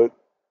input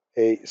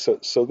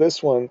so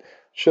this one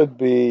should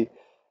be,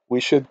 we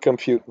should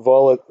compute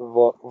vol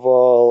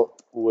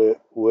with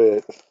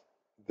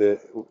the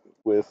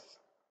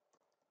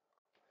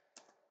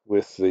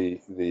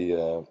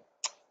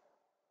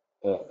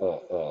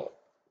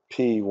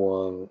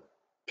P1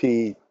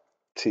 PT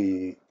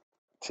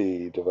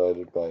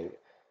divided by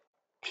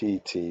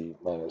PT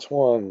minus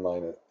 1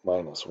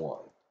 minus 1,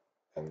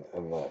 and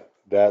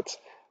that's,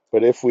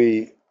 but if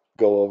we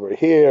go over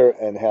here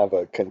and have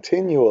a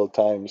continual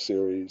time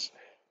series,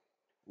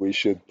 we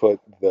should put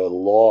the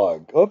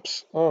log,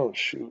 oops, oh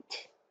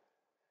shoot,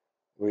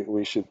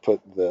 we should put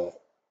the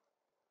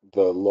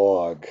the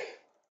log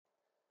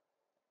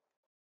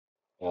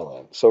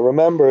ln. So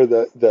remember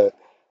the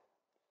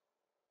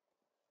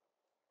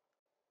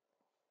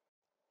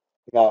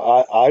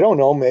now I don't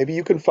know, maybe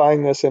you can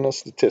find this in a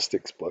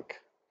statistics book,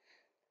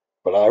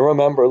 but I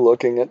remember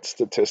looking at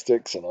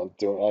statistics, and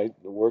I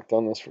worked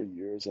on this for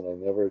years, and I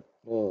never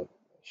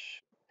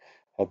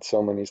had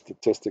so many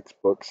statistics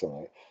books, and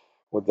I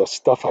with the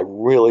stuff I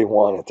really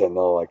wanted to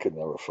know, I could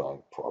never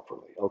find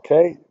properly.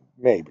 Okay,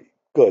 maybe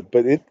good,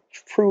 but it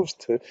proves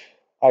to,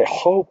 I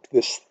hope,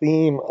 this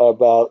theme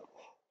about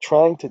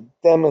trying to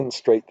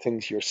demonstrate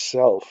things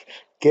yourself,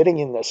 getting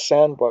in the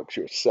sandbox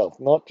yourself,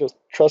 not just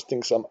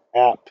trusting some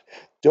app,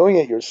 doing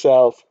it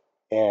yourself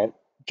and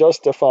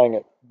justifying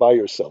it by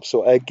yourself.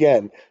 So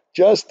again,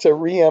 just to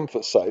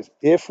re-emphasize,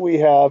 if we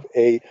have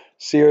a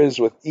series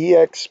with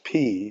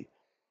EXP,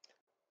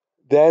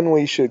 then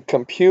we should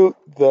compute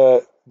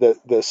the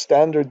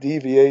standard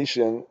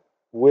deviation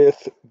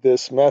with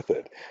this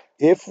method.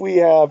 If we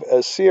have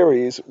a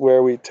series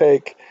where we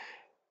take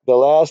the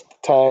last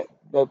time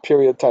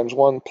period times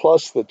 1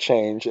 plus the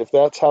change, if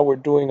that's how we're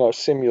doing our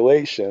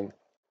simulation,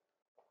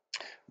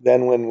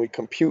 then when we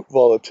compute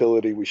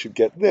volatility, we should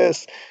get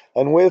this.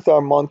 And with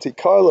our Monte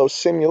Carlo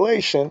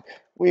simulation,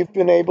 we've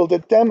been able to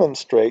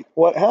demonstrate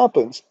what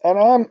happens. And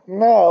I'm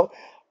now,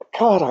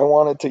 God, I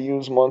wanted to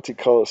use Monte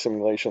Carlo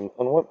simulation.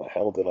 And what the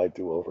hell did I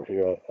do over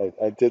here?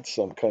 I did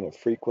some kind of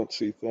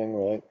frequency thing,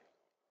 right?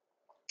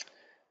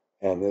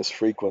 And this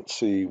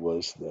frequency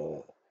was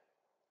the,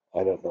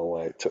 I don't know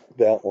why I took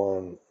that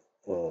one.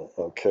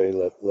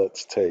 Okay,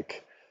 let's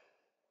take,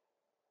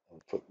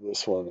 put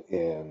this one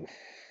in,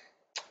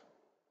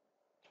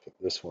 put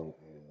this one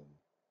in.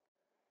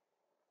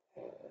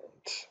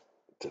 And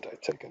did I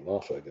take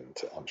enough? I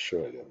didn't. I'm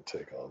sure I didn't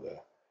take all the.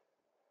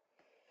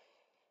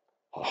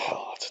 Oh,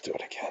 hell, let's do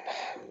it again.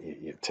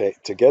 You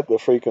take to get the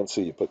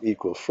frequency, you put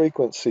equal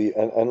frequency,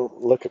 and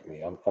look at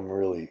me. I'm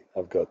really.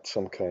 I've got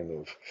some kind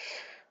of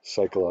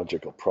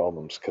psychological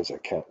problems because I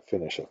can't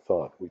finish a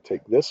thought. We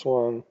take this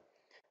one,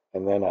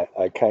 and then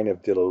I kind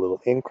of did a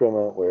little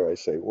increment where I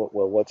say,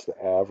 well, what's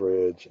the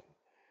average?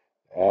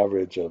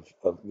 Average of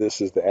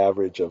this is the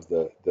average of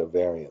the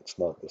variance,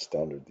 not the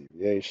standard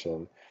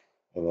deviation.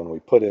 And then we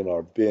put in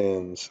our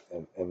bins,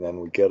 and then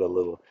we get a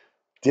little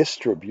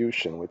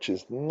distribution, which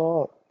is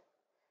not,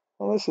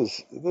 well,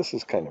 this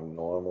is kind of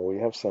normal. We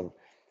have some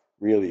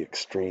really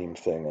extreme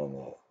thing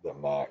on the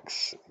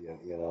max.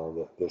 You know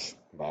that this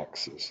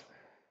max is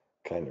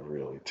kind of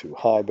really too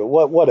high, but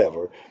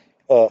whatever.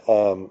 Uh,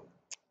 um,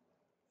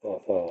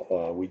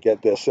 we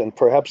get this, and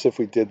perhaps if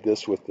we did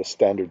this with the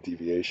standard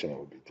deviation, it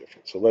would be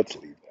different. So let's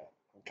leave that.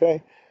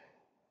 Okay.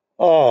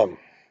 Um,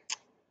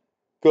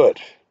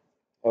 good.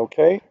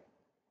 Okay.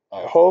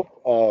 I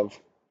hope I've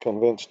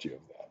convinced you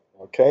of that.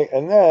 Okay.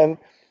 And then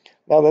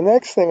now the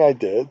next thing I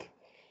did,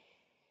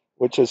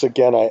 which is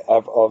again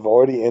I've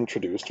already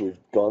introduced, we've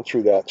gone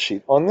through that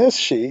sheet. On this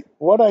sheet,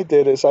 what I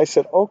did is I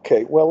said,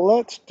 okay, well,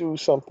 let's do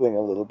something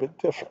a little bit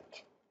different.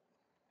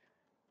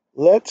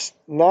 Let's,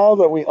 now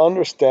that we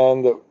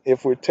understand that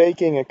if we're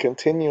taking a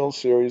continual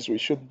series, we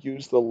should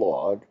use the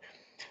log,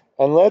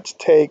 and let's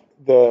take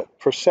the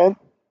percent,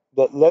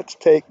 let's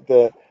take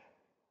the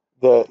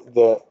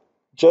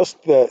just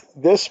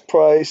this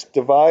price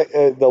divide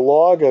the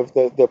log of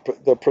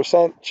the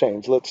percent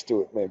change. Let's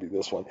do it, maybe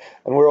this one,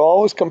 and we're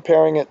always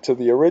comparing it to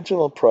the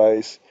original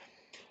price.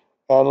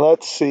 And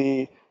let's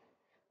see,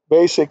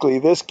 basically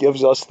this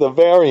gives us the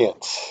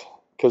variance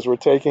because we're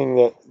taking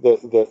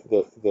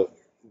the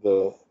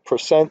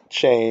percent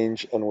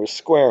change and we're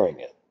squaring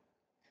it.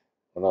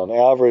 And on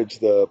average,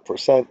 the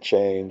percent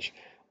change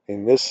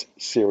in this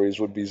series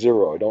would be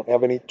 0. I don't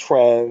have any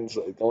trends.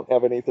 I don't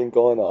have anything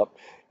going up.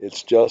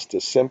 It's just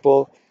a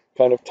simple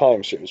kind of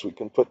time series. We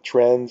can put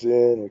trends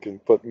in. We can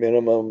put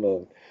minimum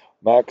and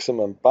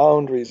maximum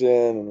boundaries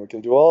in. And we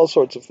can do all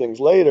sorts of things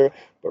later.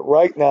 But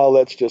right now,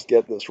 let's just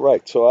get this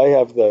right. So I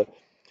have the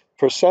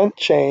percent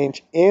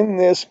change in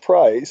this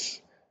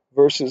price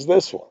versus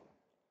this one.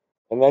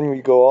 And then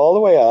we go all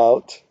the way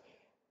out.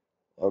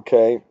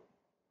 Okay.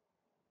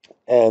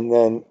 And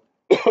then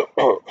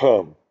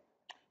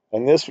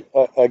and this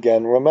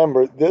again,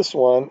 remember, this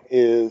one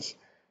is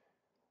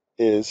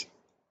is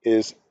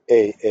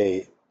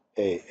a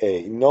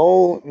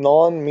no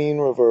non-mean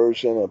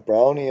reversion, a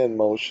Brownian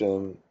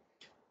motion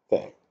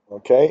thing.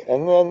 Okay,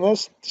 and then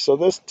this, so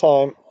this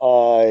time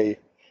I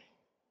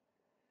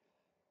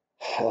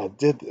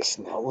did this.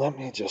 Now let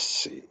me just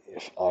see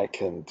if I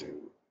can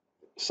do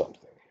something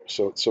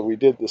here. So we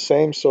did the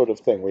same sort of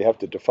thing. We have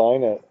to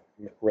define a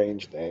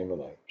range name,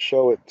 and I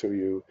show it to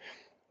you.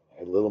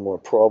 A little more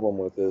problem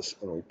with this,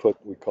 and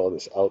we call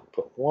this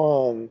output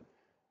 1,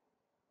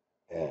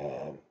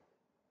 and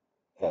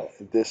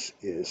this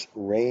is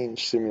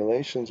range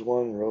simulations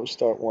 1, row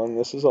start 1.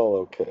 This is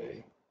all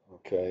okay.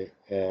 Okay,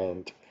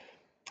 and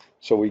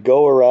so we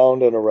go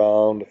around and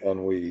around,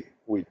 and we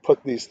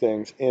put these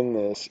things in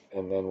this,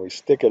 and then we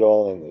stick it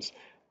all in this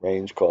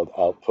range called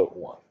output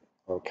 1.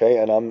 Okay,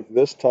 and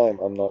this time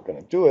I'm not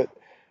going to do it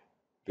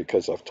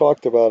because I've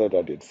talked about it.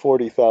 I did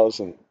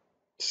 40,000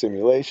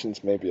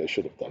 simulations, maybe I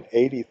should have done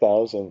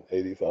 80,000.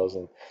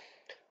 80,000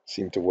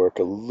 seemed to work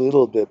a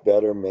little bit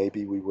better.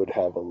 Maybe we would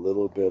have a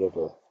little bit of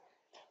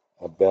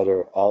a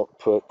better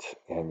output.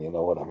 And you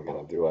know what I'm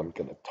going to do? I'm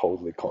going to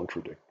totally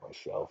contradict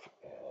myself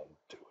and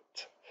do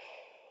it.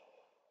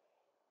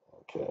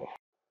 Okay.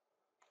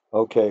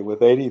 Okay,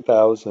 with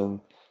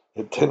 80,000,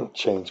 it didn't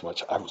change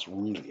much. I was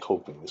really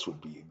hoping this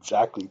would be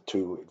exactly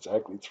 2,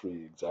 exactly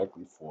 3,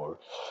 exactly 4,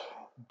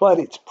 but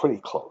it's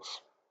pretty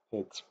close.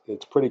 It's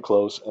pretty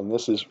close, and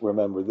this is,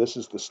 remember, this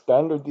is the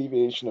standard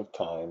deviation of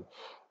time.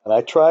 And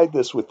I tried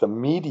this with the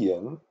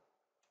median.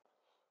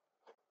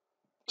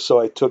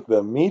 So I took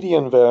the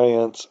median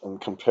variance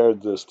and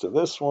compared this to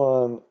this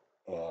one,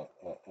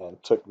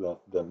 and took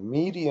the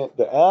median,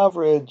 the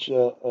average.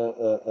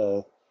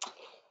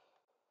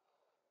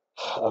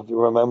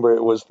 Remember,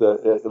 it was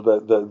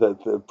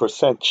the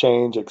percent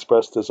change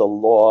expressed as a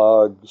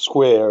log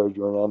squared.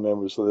 You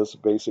remember? So this is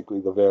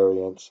basically the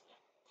variance,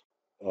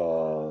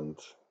 and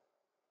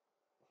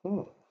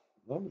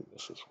maybe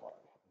this is why.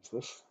 Is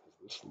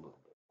this a little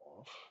bit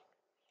off?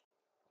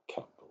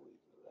 Can't believe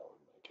that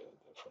would make any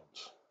difference.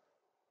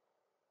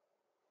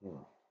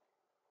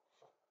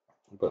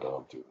 But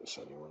I'll do this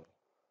anyway.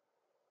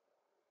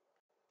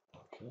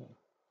 Okay.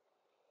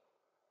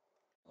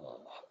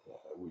 Yeah,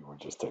 we were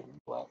just taking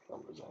blank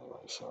numbers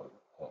anyway. So,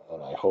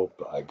 and I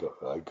hope I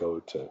go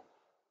to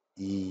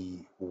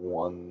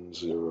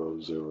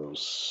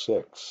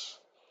E1006.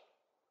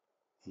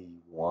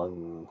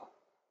 E1.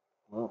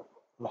 Well,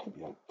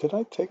 maybe did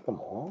I take them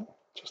all?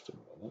 Just a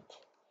minute.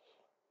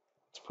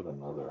 Let's put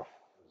another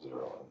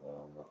 0 in there.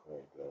 I'm not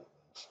very good at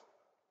this.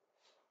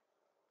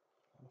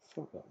 I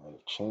think that might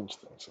have changed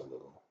things a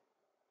little.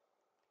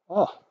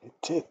 Ah, it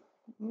did.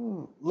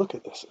 Look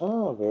at this.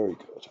 Ah, very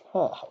good.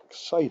 Ah, how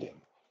exciting.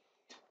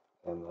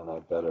 And then I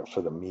better,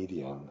 for the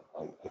median,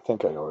 I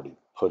think I already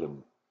put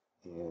them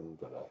in,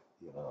 but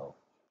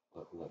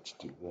let's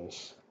do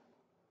this.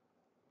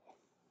 I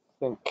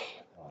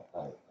think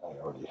I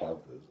already have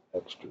the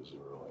extra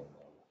 0 in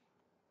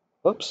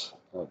there. Oops.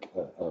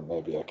 Okay,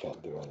 maybe I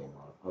can't do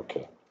anymore.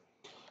 Okay.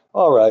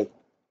 All right.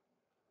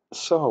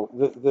 So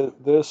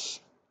this,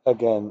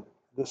 again,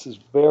 this is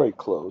very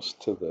close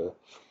to the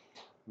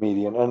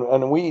median.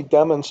 And we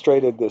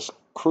demonstrated this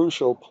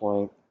crucial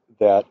point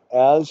that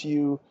as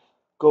you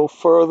go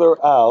further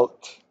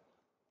out,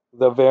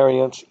 the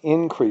variance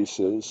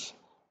increases,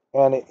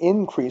 and it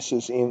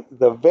increases in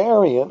the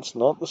variance,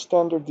 not the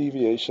standard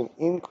deviation,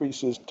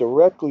 increases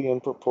directly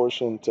in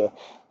proportion to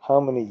how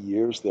many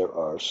years there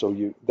are. So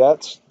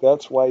that's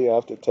why you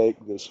have to take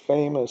this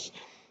famous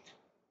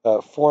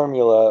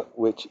formula,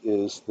 which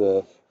is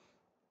the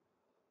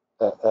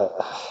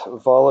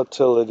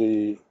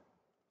volatility.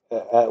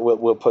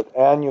 We'll put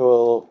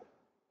annual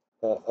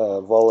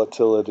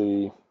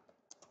volatility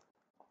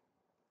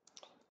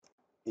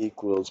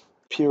equals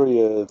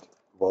period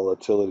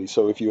volatility.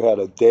 So if you had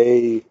a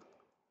day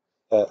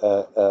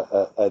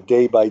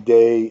day by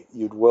day,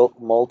 you'd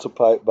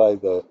multiply it by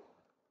the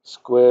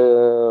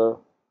square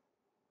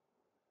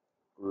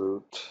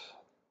root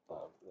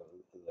of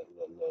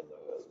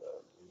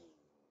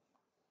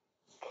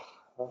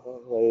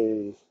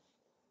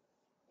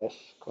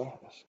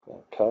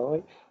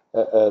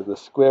the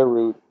square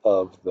root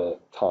of the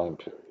time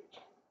period.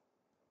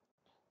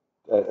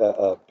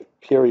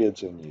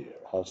 Periods in year.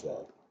 How's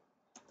that?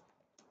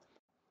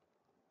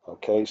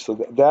 Okay, so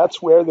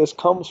that's where this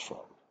comes from.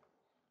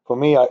 For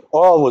me, I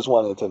always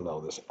wanted to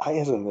know this.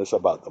 Isn't this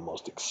about the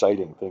most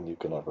exciting thing you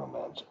can ever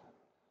imagine?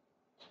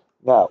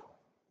 Now,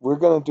 we're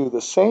going to do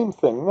the same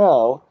thing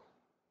now,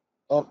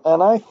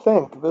 and I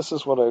think this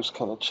is what I was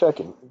kind of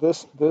checking.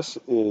 This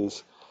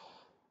is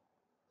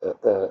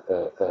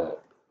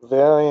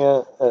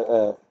variant,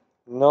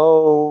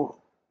 no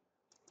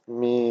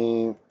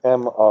mean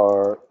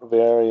MR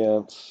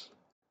variance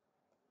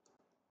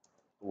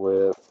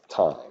with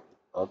time.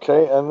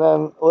 Okay, and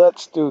then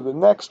let's do the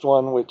next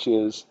one, which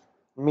is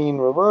mean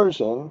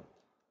reversion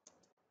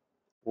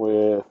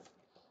with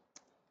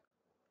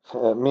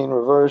mean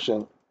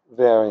reversion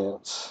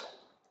variance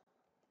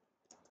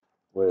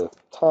with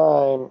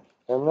time.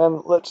 And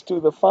then let's do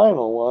the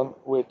final one,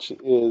 which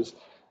is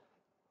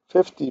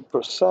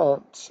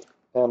 50%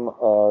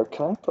 MR.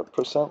 Can I put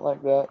percent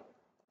like that?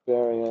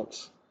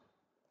 Variance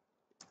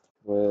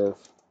with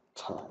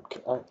time.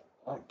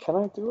 Can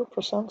I do a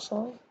percent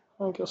sign?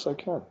 I guess I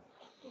can.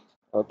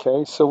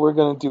 Okay, so we're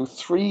going to do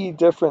 3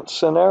 different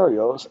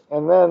scenarios,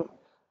 and then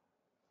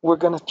we're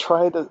going to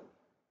try to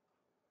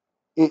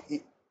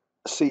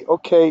see,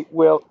 okay,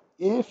 well,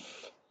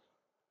 if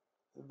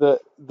the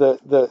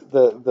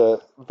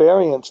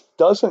variance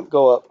doesn't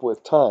go up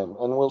with time,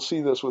 and we'll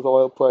see this with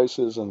oil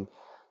prices and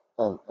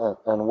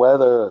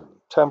weather and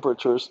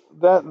temperatures,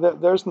 that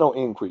there's no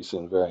increase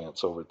in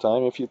variance over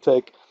time. If you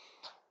take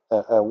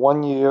a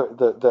 1 year,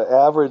 the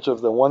average of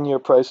the 1 year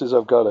prices,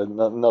 I've got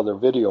another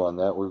video on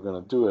that. We're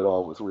going to do it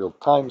all with real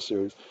time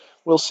series.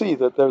 We'll see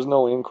that there's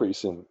no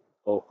increase in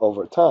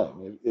over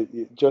time.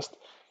 It just,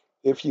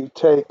 if you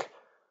take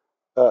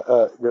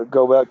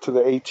go back to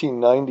the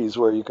 1890s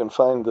where you can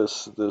find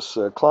this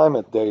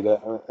climate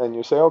data, and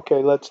you say,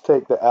 okay, let's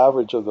take the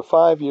average of the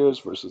 5 years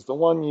versus the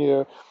 1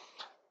 year.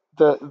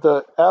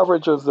 The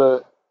average of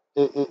it,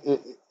 it,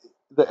 it,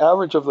 the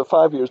average of the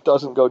 5 years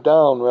doesn't go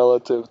down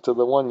relative to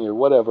the 1 year.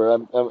 Whatever.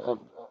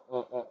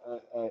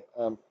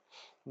 I'm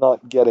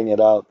not getting it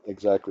out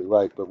exactly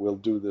right, but we'll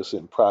do this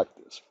in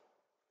practice.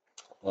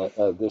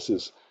 This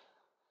is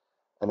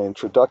an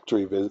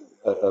introductory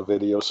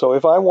video. So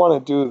if I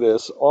want to do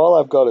this, all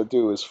I've got to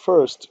do is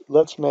first,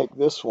 let's make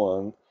this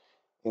one,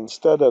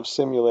 instead of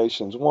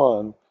simulations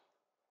 1,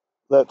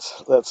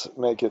 let's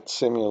make it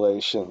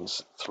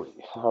simulations 3.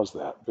 How's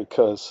that?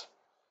 Because,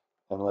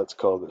 and let's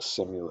call this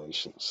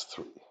simulations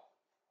 3.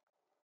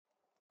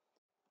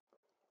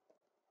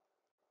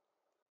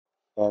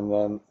 And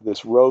then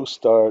this row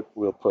start,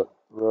 we'll put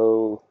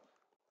row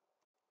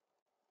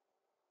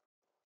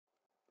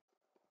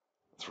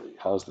 3.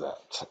 How's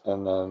that?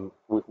 And then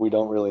we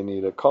don't really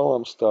need a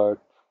column start.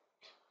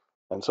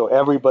 And so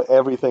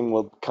everything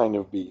will kind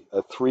of be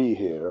a 3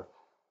 here.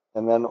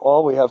 And then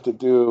all we have to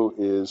do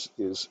is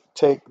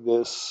take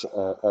this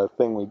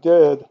thing we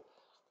did,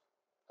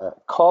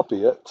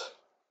 copy it,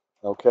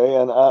 okay?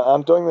 And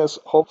I'm doing this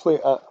hopefully,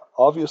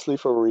 obviously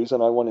for a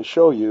reason. I want to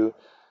show you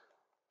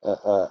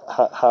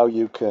how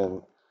you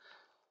can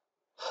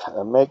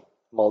make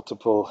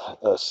multiple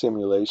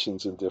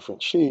simulations in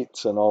different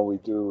sheets. And all we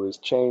do is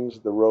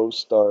change the row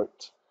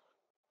start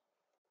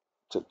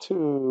to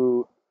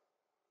 2.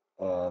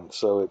 And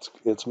so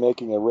it's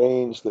making a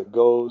range that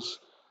goes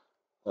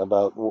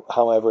about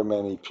however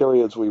many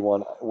periods we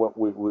want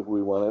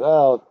it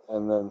out,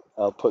 and then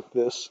I'll put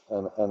this,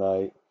 and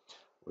I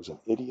was an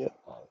idiot.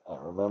 I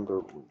remember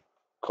we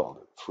called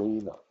it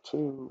 3, not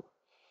 2.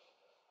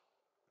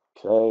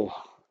 Okay,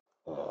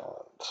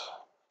 and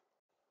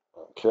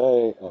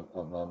okay,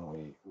 and then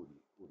we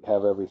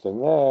have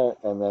everything there,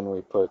 and then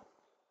we put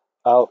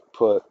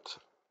output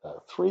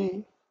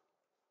 3,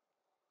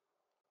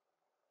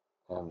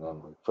 and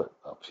then we put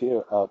up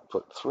here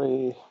output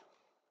 3,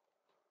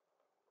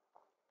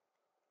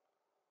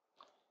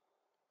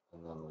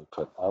 and then we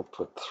put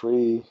output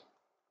 3,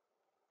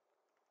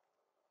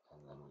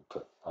 and then we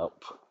put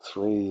output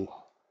 3.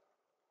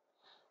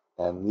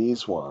 And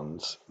these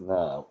ones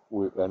now,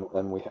 I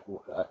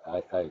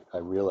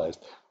realized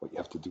what you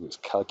have to do is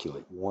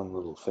calculate one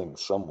little thing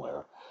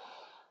somewhere.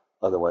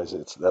 Otherwise,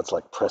 that's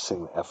like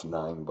pressing the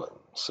F9 button.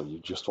 So you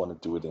just want to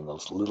do it in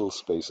as little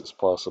space as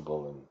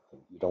possible, and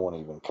you don't want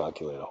to even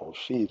calculate a whole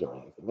sheet or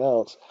anything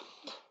else.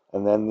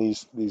 And then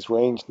these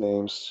range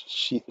names,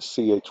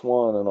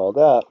 CH1 and all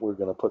that, we're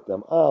going to put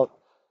them out.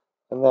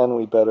 And then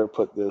we better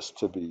put this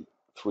to be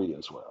 3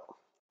 as well.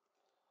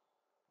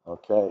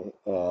 Okay,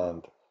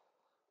 and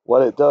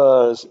what it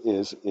does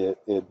is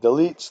it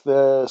deletes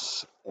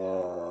this,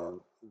 and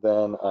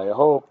then I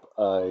hope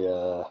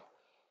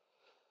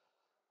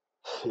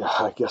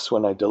I guess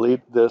when I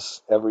delete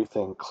this,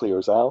 everything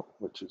clears out,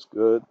 which is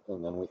good.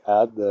 And then we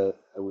add the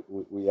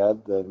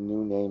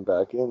new name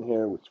back in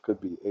here, which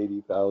could be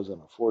 80,000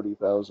 or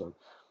 40,000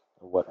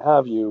 or what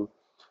have you.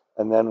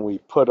 And then we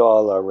put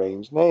all our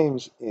range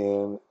names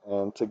in,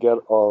 and to get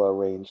all our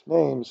range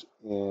names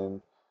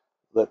in,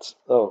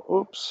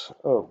 oh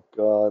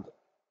God.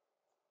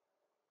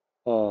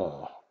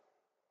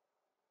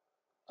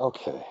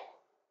 Okay.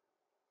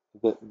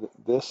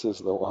 This is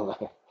the one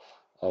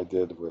I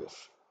did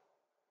with,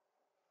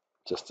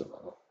 just a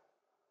minute.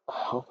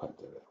 I hope I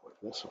did it with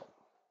this one.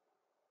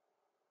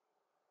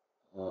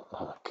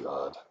 Oh,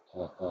 God.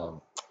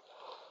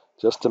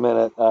 Just a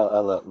minute.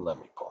 Let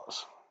me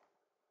pause.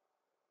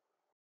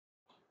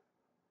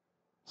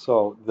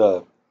 So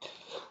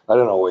I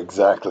don't know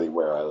exactly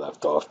where I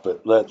left off,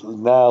 but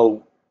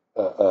now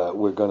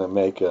we're going to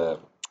make a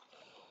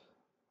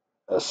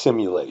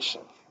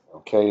simulation.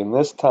 Okay, and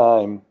this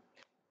time,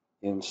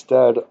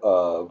 instead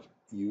of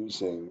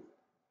using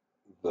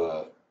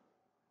the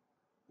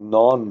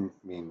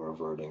non-mean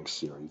reverting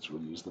series,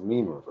 we'll use the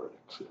mean reverting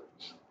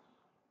series.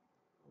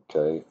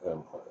 Okay,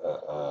 and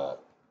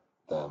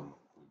then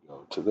we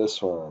go to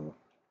this one.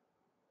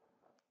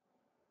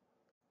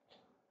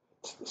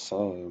 It's the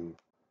same,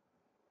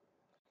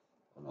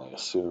 and I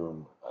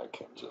assume I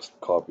can just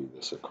copy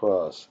this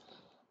across.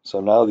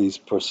 So now these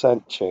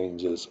percent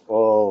changes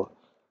all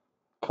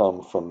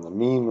come from the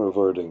mean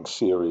reverting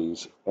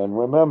series. And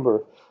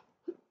remember,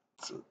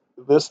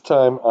 this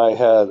time I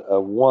had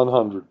a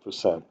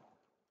 100%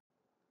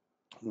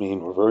 mean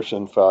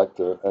reversion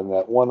factor, and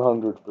that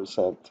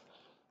 100%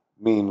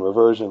 mean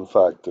reversion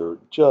factor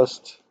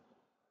just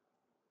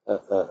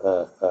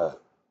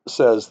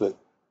says that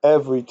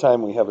every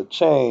time we have a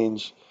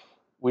change,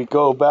 we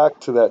go back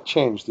to that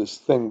change, this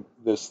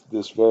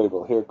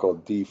variable here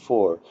called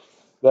D4.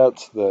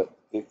 That's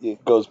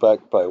it goes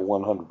back by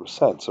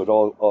 100%, so it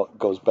all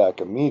goes back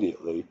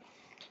immediately.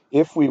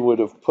 If we would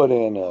have put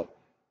in a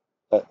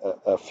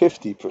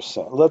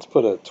 50%, let's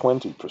put a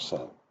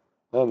 20%,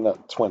 and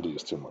not 20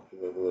 is too much,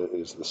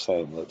 is the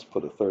same, let's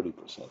put a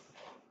 30%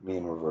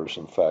 mean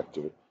reversion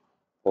factor,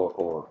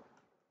 or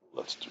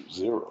let's do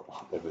 0.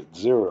 If it's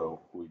 0,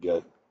 we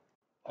get,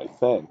 I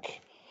think,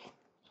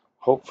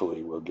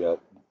 hopefully we'll get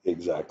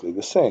exactly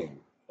the same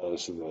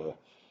as oh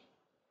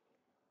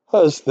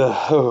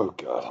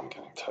god, I'm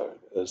getting tired,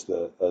 as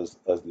the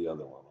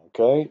other one,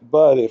 okay?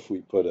 But if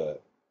we put a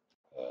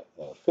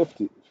 50%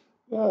 mean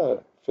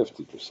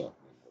reversion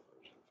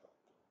factor,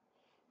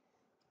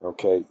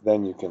 okay,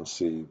 then you can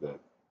see that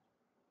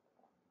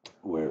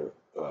we're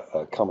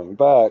coming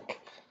back.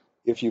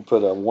 If you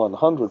put a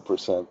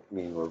 100%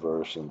 mean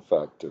reversion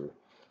factor,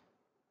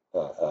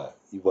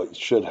 what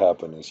should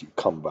happen is you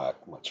come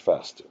back much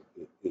faster.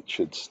 It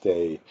should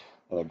stay,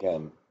 and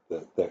again,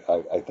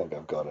 I think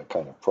I've got a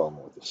kind of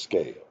problem with the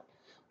scale.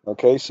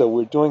 Okay, so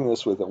we're doing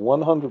this with a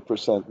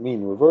 100%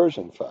 mean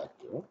reversion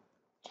factor.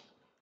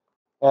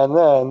 And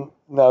then,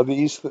 now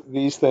these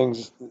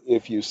things,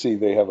 if you see,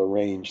 they have a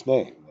range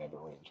name. They have a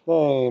range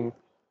name,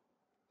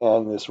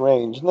 and this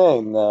range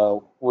name,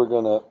 now we're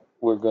gonna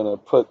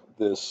put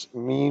this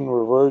mean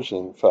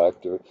reversion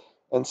factor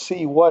and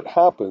see what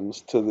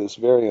happens to this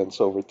variance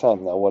over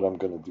time. Now, what I'm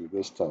going to do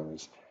this time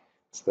is,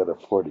 instead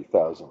of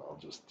 40,000, I'll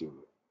just do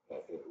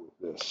it with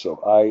this.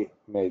 So I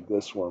made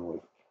this one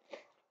with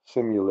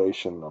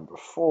simulation number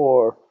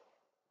 4.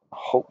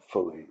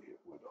 Hopefully it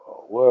would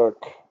all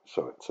work.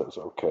 So it says,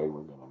 okay,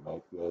 we're going to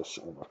make this.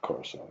 And of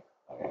course,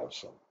 I have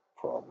some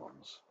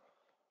problems.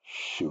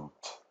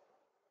 Shoot.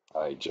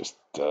 I just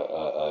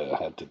I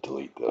had to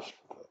delete the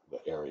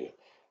area.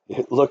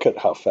 Look at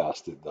how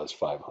fast it does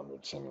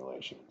 500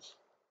 simulations.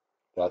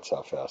 That's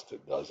how fast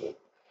it does it.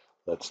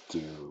 Let's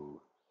do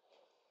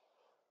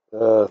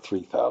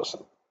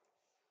 3,000.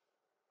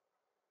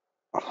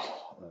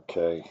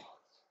 Okay.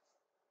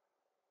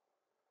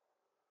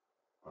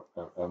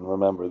 And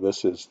remember,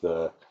 this is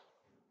the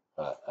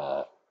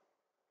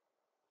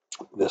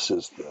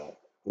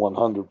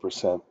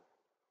 100%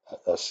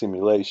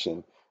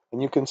 simulation.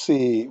 And you can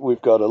see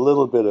we've got a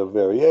little bit of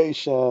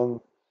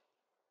variation,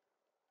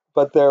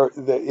 but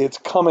it's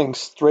coming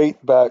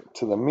straight back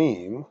to the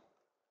mean.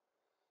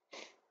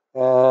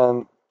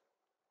 And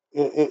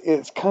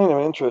it's kind of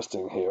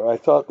interesting here. I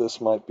thought this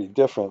might be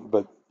different,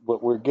 but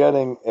we're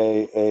getting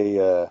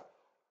a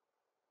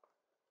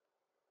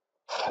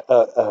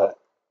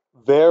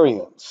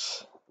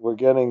variance. We're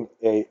getting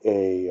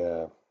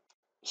a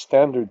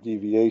standard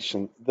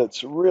deviation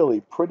that's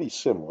really pretty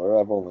similar.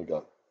 I've only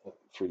got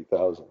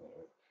 3,000 there.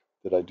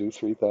 Did I do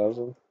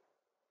 3,000?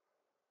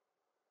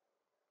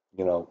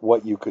 You know,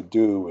 what you could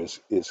do is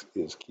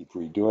keep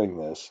redoing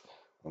this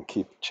and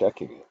keep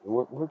checking it.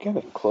 We're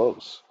getting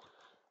close,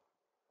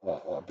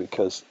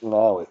 because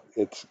now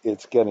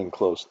it's getting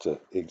close to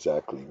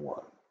exactly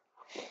 1.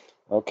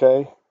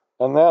 Okay,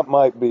 and that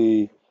might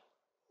be,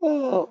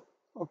 well,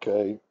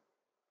 okay,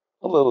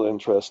 a little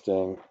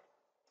interesting.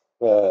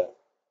 Uh,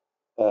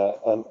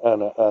 and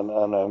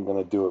I'm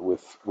going to do it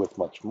with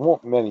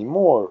many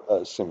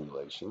more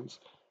simulations,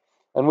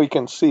 and we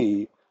can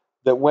see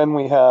that when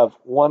we have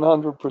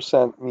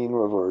 100% mean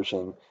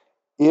reversion,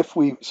 if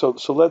we so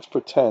let's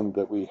pretend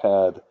that we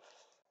had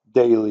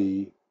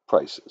daily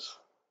prices,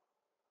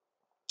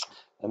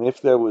 and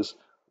if there was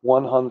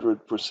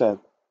 100%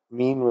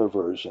 mean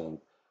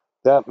reversion,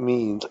 that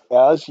means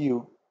as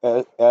you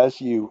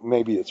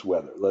maybe it's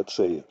weather, let's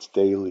say it's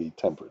daily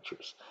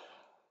temperatures,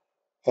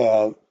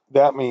 and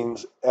that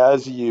means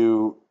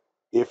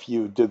if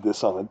you did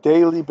this on a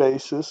daily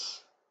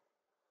basis,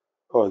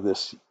 or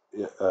this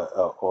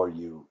or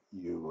you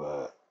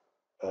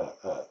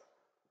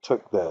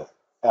took the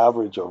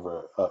average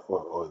over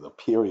or the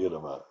period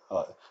of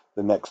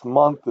the next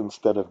month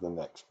instead of the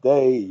next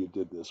day, you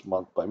did this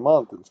month by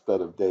month instead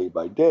of day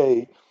by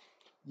day,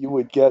 you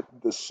would get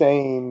the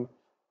same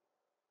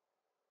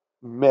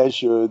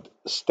measured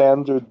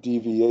standard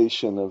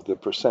deviation of the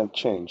percent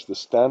change. The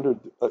standard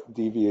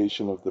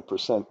deviation of the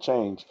percent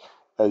change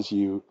as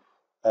you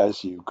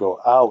go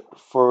out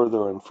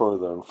further and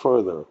further and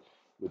further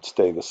would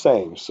stay the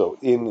same. So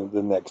in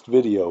the next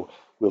video,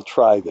 we'll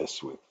try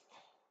this with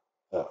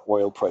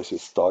oil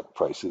prices, stock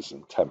prices,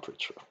 and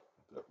temperature.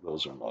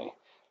 Those are my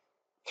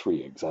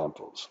 3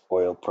 examples.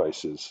 Oil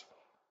prices,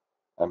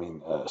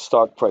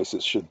 stock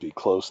prices should be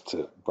close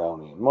to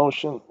Brownian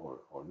motion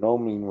or no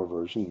mean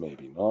reversion,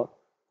 maybe not.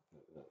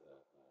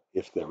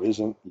 If there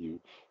isn't,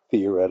 you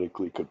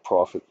theoretically could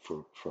profit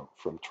from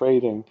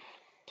trading.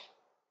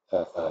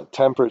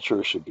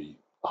 Temperature should be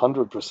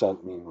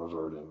 100% mean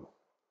reverting,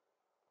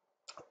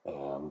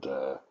 and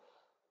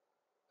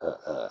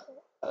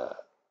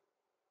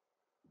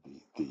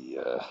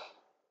the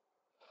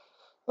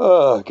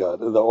oh god,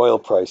 the oil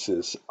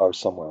prices are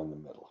somewhere in the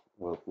middle.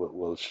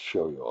 We'll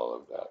show you all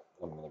of that.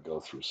 I'm going to go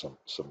through some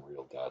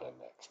real data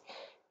next,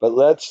 but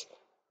let's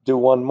do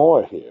one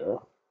more here.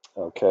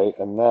 Okay,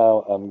 and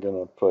now I'm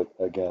going to put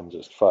again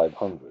just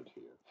 500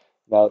 here.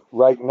 Now,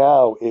 right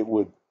now it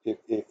would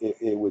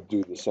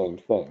do the same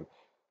thing.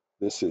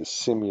 This is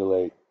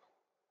simulate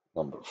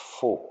number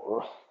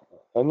 4.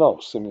 No,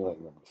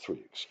 simulate number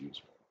 3.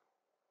 Excuse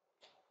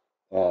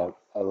me. And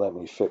let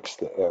me fix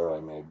the error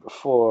I made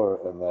before,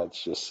 and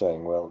that's just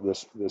saying, well,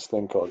 this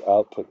thing called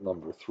output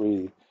number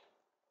 3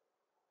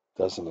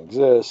 doesn't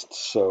exist.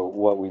 So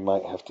what we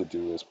might have to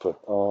do is put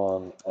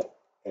on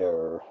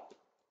error.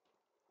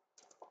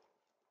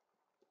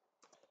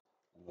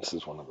 And this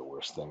is one of the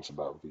worst things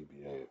about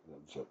VBA,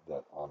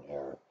 that on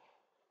error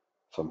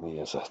for me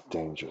is a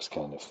dangerous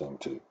kind of thing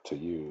to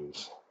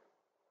use.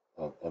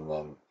 And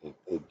then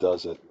it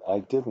does it. I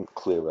didn't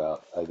clear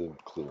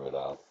it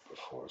out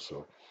before,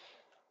 so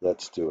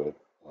let's do it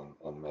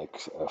and make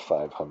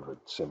 500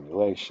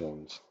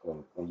 simulations,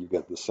 and you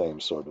get the same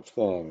sort of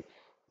thing.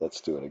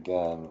 Let's do it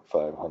again,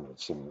 500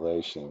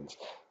 simulations,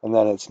 and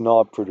then it's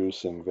not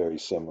producing very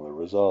similar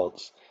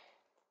results.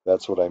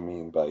 That's what I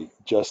mean by,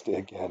 just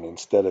again,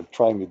 instead of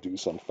trying to do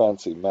some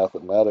fancy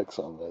mathematics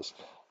on this,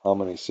 how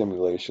many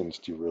simulations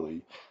do you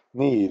really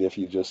need if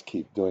you just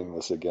keep doing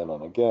this again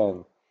and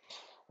again?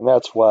 And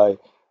that's why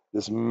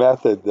this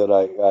method that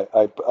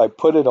I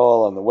put it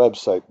all on the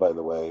website, by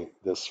the way,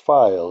 this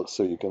file,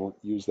 so you can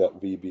use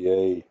that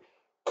VBA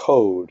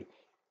code.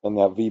 And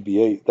that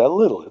VBA, that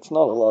little, it's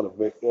not a lot of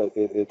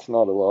it's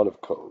not a lot of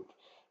code.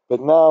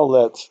 But now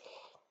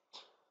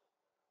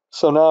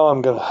now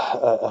I'm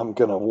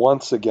gonna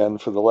once again,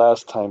 for the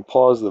last time,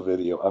 pause the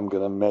video. I'm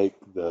gonna make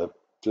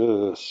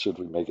should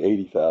we make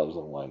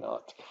 80,000? Why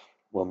not?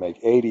 We'll make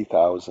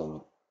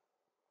 80,000,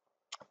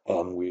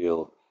 and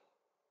we'll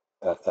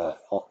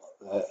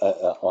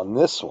on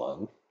this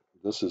one,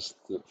 this is,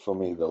 for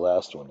me, the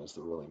last one is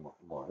the really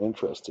more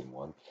interesting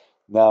one.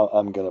 Now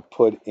I'm going to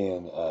put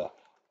in a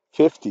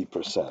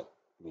 50%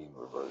 mean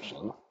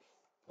reversion.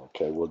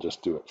 Okay, we'll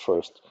just do it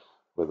first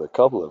with a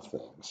couple of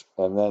things.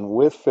 And then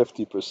with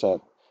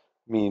 50%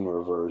 mean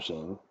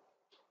reversion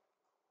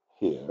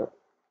here,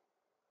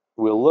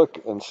 we'll look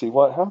and see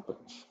what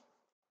happens.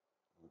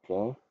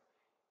 Okay,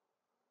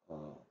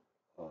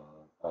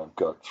 I've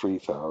got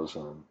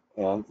 3,000,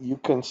 and you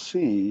can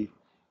see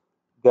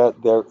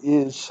that there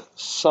is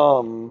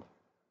some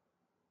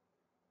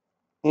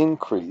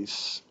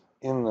increase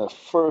in the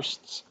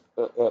first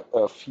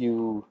a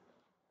few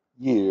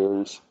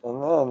years,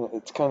 and then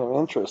it's kind of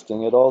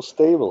interesting, it all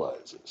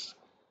stabilizes.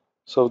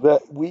 So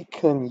that we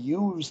can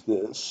use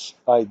this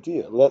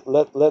idea.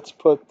 Let's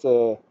put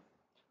 30%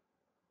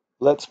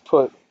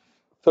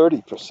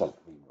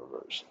 mean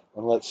reversion,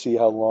 and let's see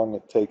how long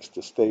it takes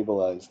to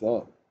stabilize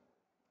then.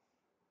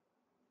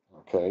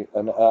 Okay,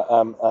 and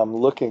I'm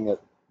looking at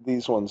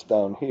these ones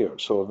down here.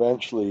 So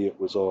eventually it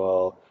was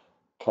all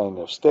kind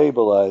of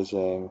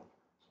stabilizing,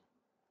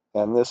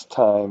 and this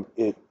time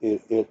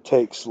it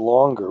takes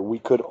longer. We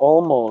could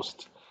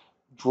almost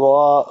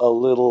draw a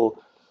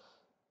little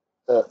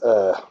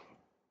uh,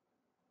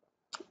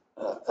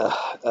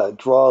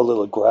 draw a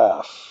little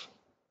graph,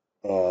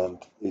 and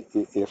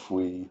if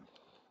we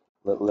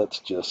let's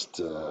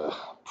just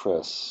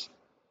press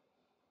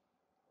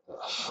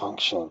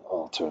function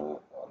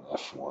alternate on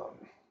F1.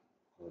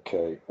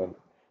 Okay, and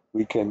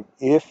we can,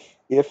 if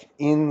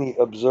in the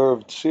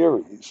observed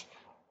series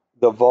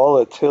the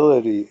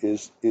volatility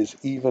is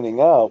evening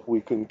out,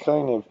 we can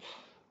kind of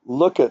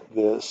look at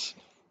this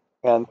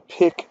and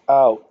pick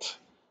out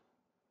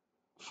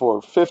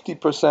for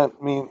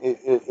 50% mean,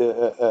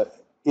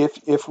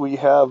 if we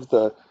have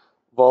the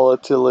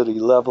volatility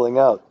leveling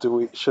out,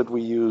 should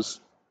we use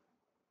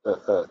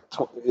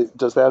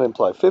does that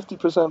imply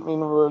 50%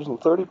 mean reversion,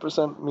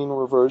 30% mean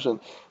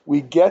reversion?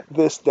 We get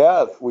this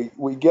data.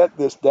 We get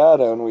this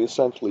data, and we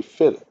essentially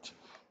fit it.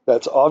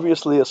 That's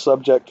obviously a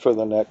subject for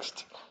the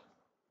next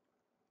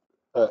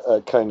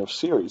kind of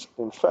series.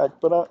 In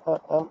fact, but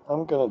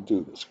I'm going to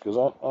do this because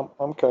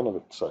I'm kind of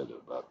excited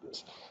about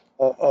this,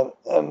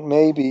 and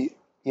maybe,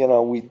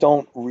 we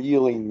don't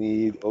really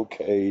need.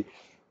 Okay,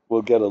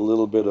 we'll get a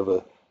little bit of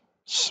a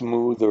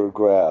smoother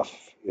graph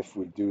if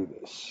we do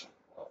this.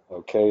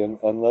 Okay,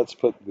 and let's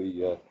put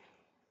the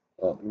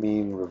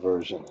mean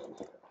reversion in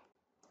here,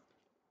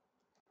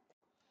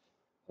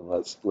 and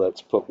let's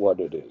put what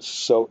it is.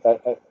 So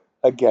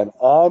again,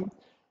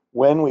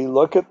 when we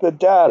look at the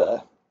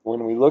data,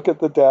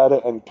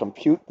 and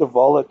compute the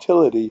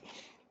volatility,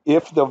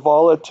 if the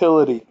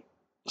volatility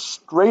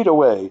straight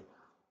away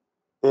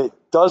it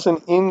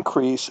doesn't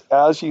increase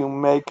as you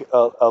make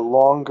a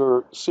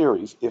longer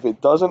series. If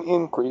it doesn't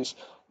increase,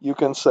 you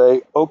can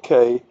say,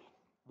 okay,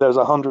 there's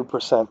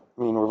 100%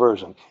 mean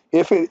reversion.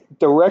 If it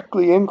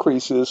directly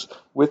increases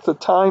with the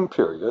time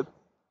period,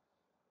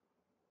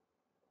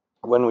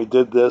 when we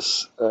did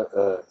this,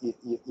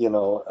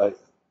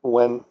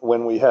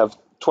 when we have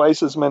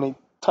twice as many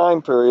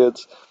time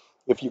periods,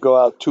 if you go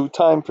out 2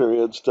 time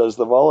periods, does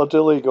the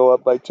volatility go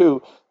up by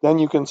 2? Then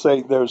you can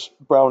say there's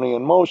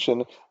Brownian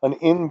motion, and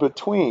in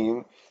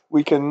between,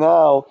 we can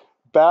now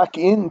back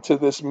into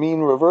this mean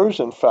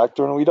reversion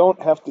factor, and we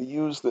don't have to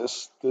use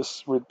this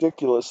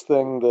ridiculous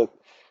thing, that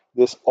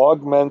this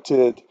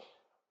augmented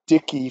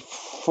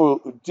Dickey-Fuller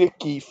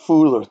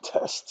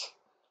test.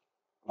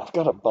 I've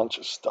got a bunch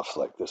of stuff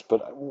like this,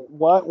 but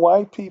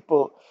why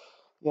people,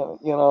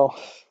 you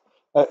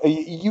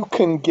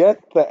can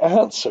get the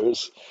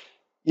answers.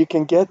 You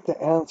can get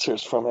the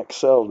answers from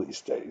Excel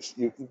these days.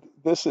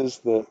 This is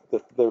the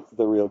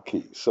real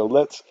key. So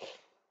let's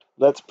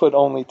put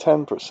only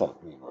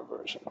 10% mean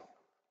reversion.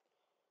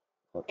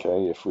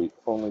 Okay, if we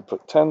only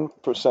put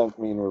 10%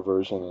 mean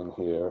reversion in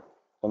here,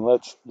 and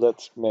let's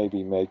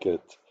maybe make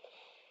it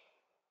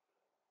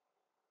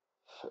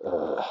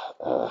uh,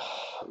 uh,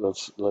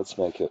 let's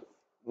make it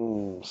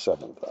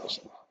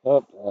 7,000.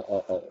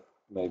 Oh,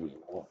 maybe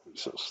it won't be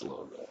so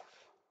slow there.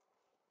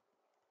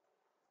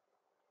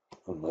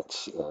 And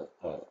let's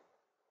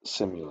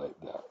simulate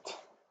that.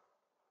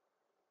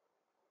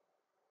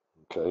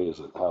 Okay,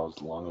 how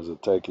long is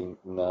it taking?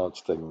 Now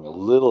it's taking a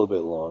little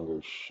bit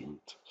longer.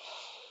 Shoot.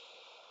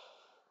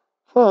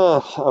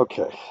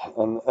 Okay,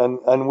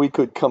 and we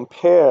could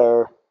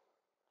compare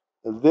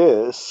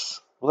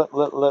this.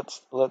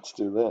 Let's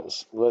do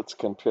this. Let's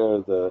compare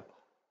the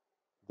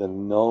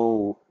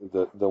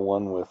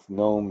one with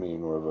no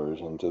mean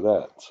reversion to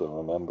that. So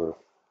remember,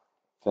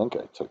 I think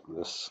I took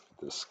this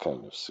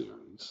kind of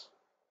series.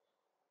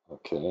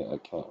 Okay, I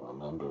can't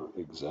remember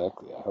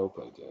exactly. I hope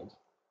I did.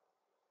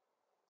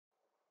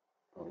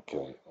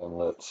 Okay, and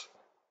let's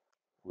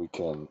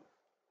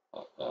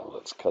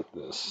cut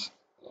this.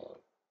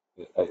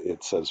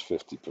 It says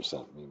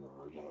 50% mean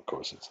reversion. Of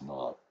course, it's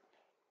not.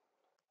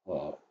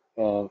 Uh,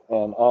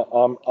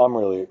 I'm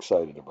really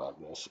excited about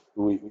this.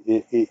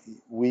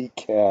 We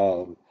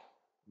can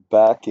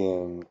back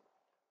in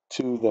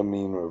to the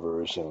mean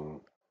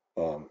reversion,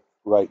 and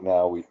right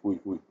now we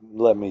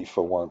let me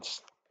for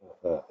once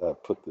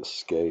put the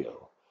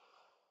scale.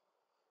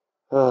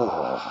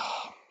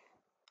 Oh,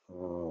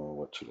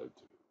 what should I do?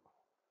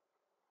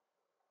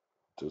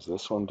 Does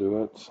this one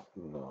do it?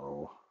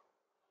 No.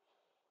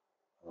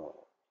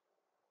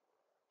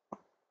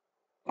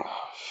 Oh,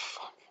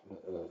 fuck.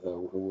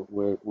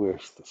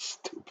 Where's the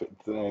stupid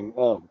thing?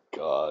 Oh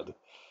God!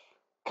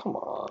 Come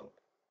on!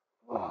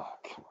 Oh,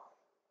 come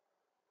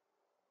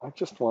on! I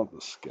just want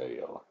the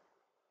scale.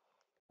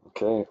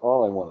 Okay,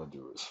 all I want to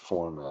do is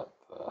format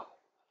the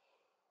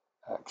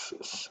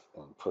axis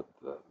and put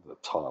the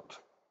top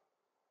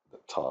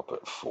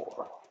at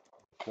 4.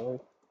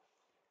 Okay.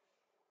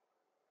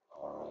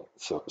 All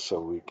right. So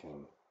we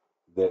can.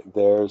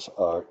 There's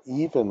our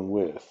even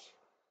with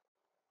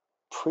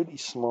pretty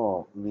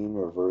small mean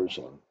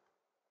reversion.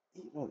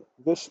 Even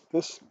this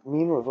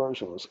mean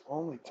reversion was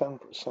only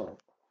 10%.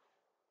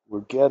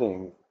 We're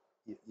getting,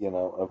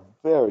 a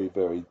very,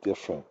 very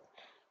different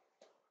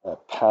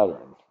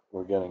pattern.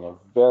 We're getting a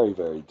very,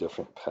 very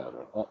different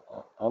pattern.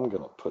 I'm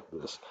going to put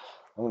this,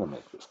 I'm going to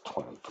make this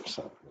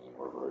 20% mean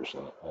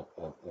reversion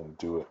and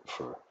do it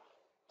for,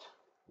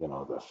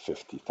 the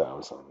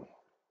 50,000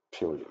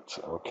 periods.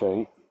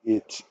 Okay.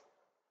 It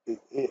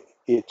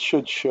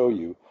should show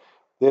you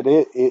that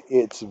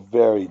it's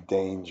very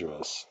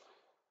dangerous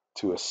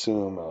to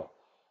assume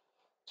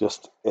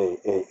just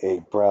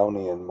a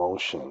Brownian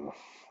motion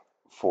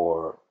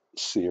for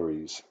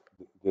series.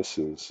 This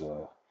is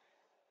no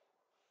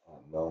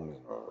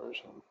mean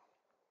reversion.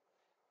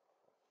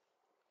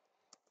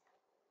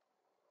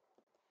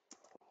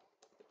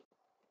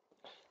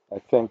 I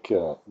think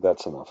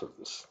that's enough of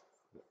this.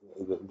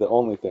 The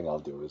only thing I'll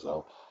do is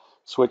I'll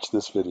switch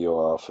this video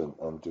off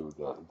and do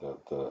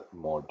the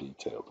more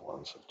detailed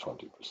ones of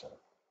 20%,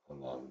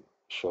 and then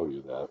show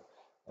you that,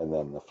 and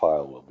then the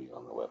file will be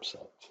on the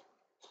website.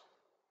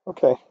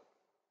 Okay.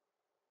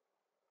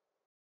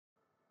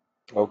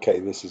 Okay,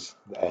 this is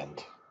the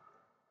end,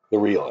 the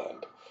real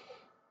end.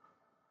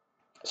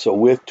 So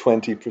with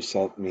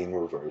 20% mean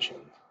reversion,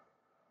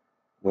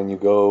 when you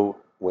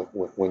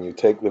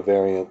take the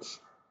variance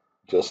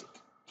just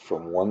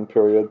from one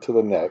period to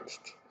the next,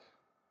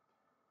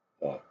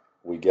 uh,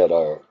 we get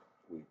our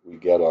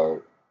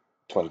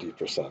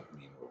 20%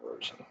 mean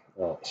reversion.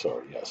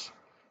 Sorry, yes.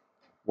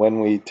 When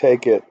we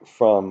take it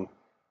from,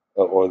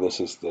 or this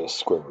is the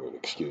square root,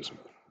 excuse me.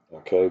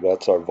 Okay,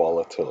 that's our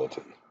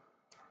volatility.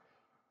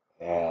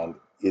 And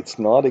it's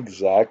not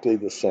exactly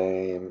the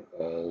same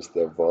as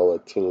the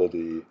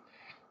volatility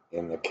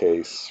in the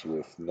case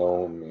with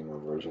no mean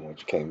reversion,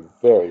 which came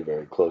very,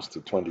 very close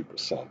to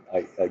 20%.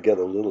 I get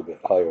a little bit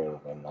higher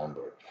of a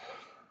number.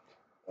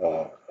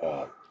 That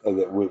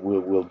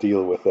we'll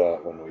deal with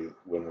that when we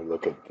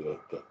look at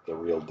the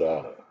real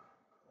data.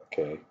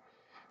 Okay.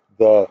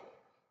 But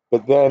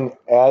then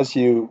as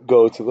you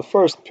go to the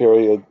first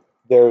period,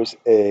 there's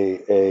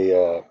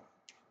a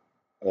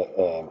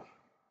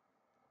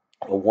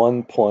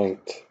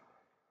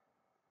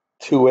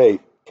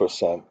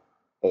 1.28%,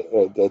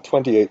 the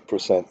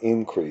 28%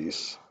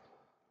 increase,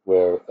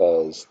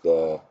 whereas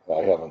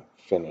I haven't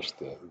finished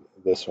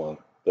this one.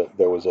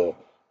 There was a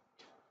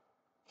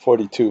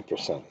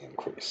 42%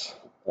 increase.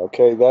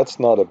 Okay, that's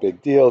not a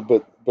big deal,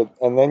 but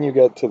and then you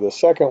get to the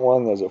second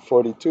one, there's a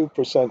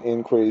 42%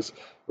 increase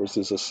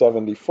versus a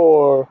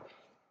 74,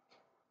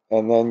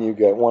 and then you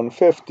get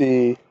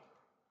 150,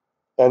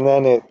 and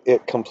then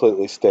it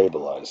completely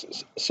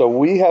stabilizes. So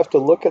we have to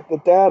look at the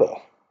data.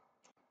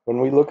 When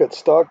we look at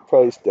stock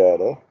price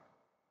data,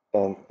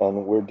 and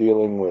we're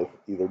dealing with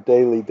either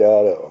daily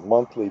data or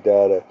monthly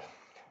data,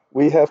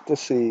 we have to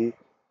see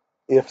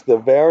if the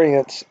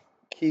variance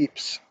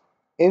keeps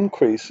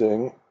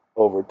increasing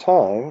over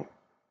time,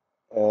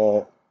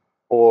 uh,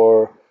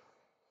 or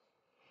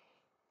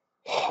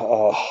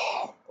uh,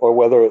 or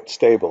whether it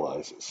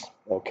stabilizes.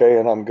 Okay,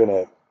 and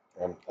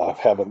I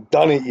haven't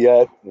done it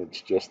yet.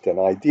 It's just an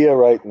idea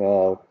right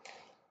now,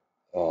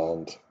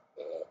 and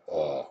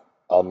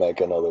I'll make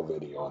another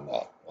video on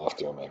that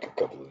after I make a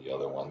couple of the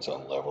other ones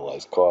on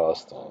levelized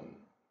cost, on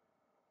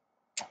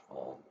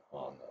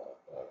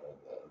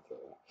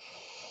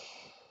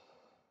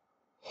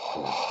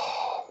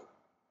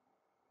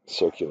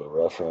circular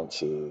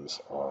references,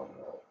 on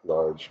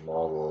large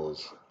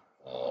models,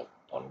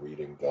 on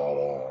reading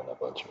data, and a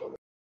bunch of other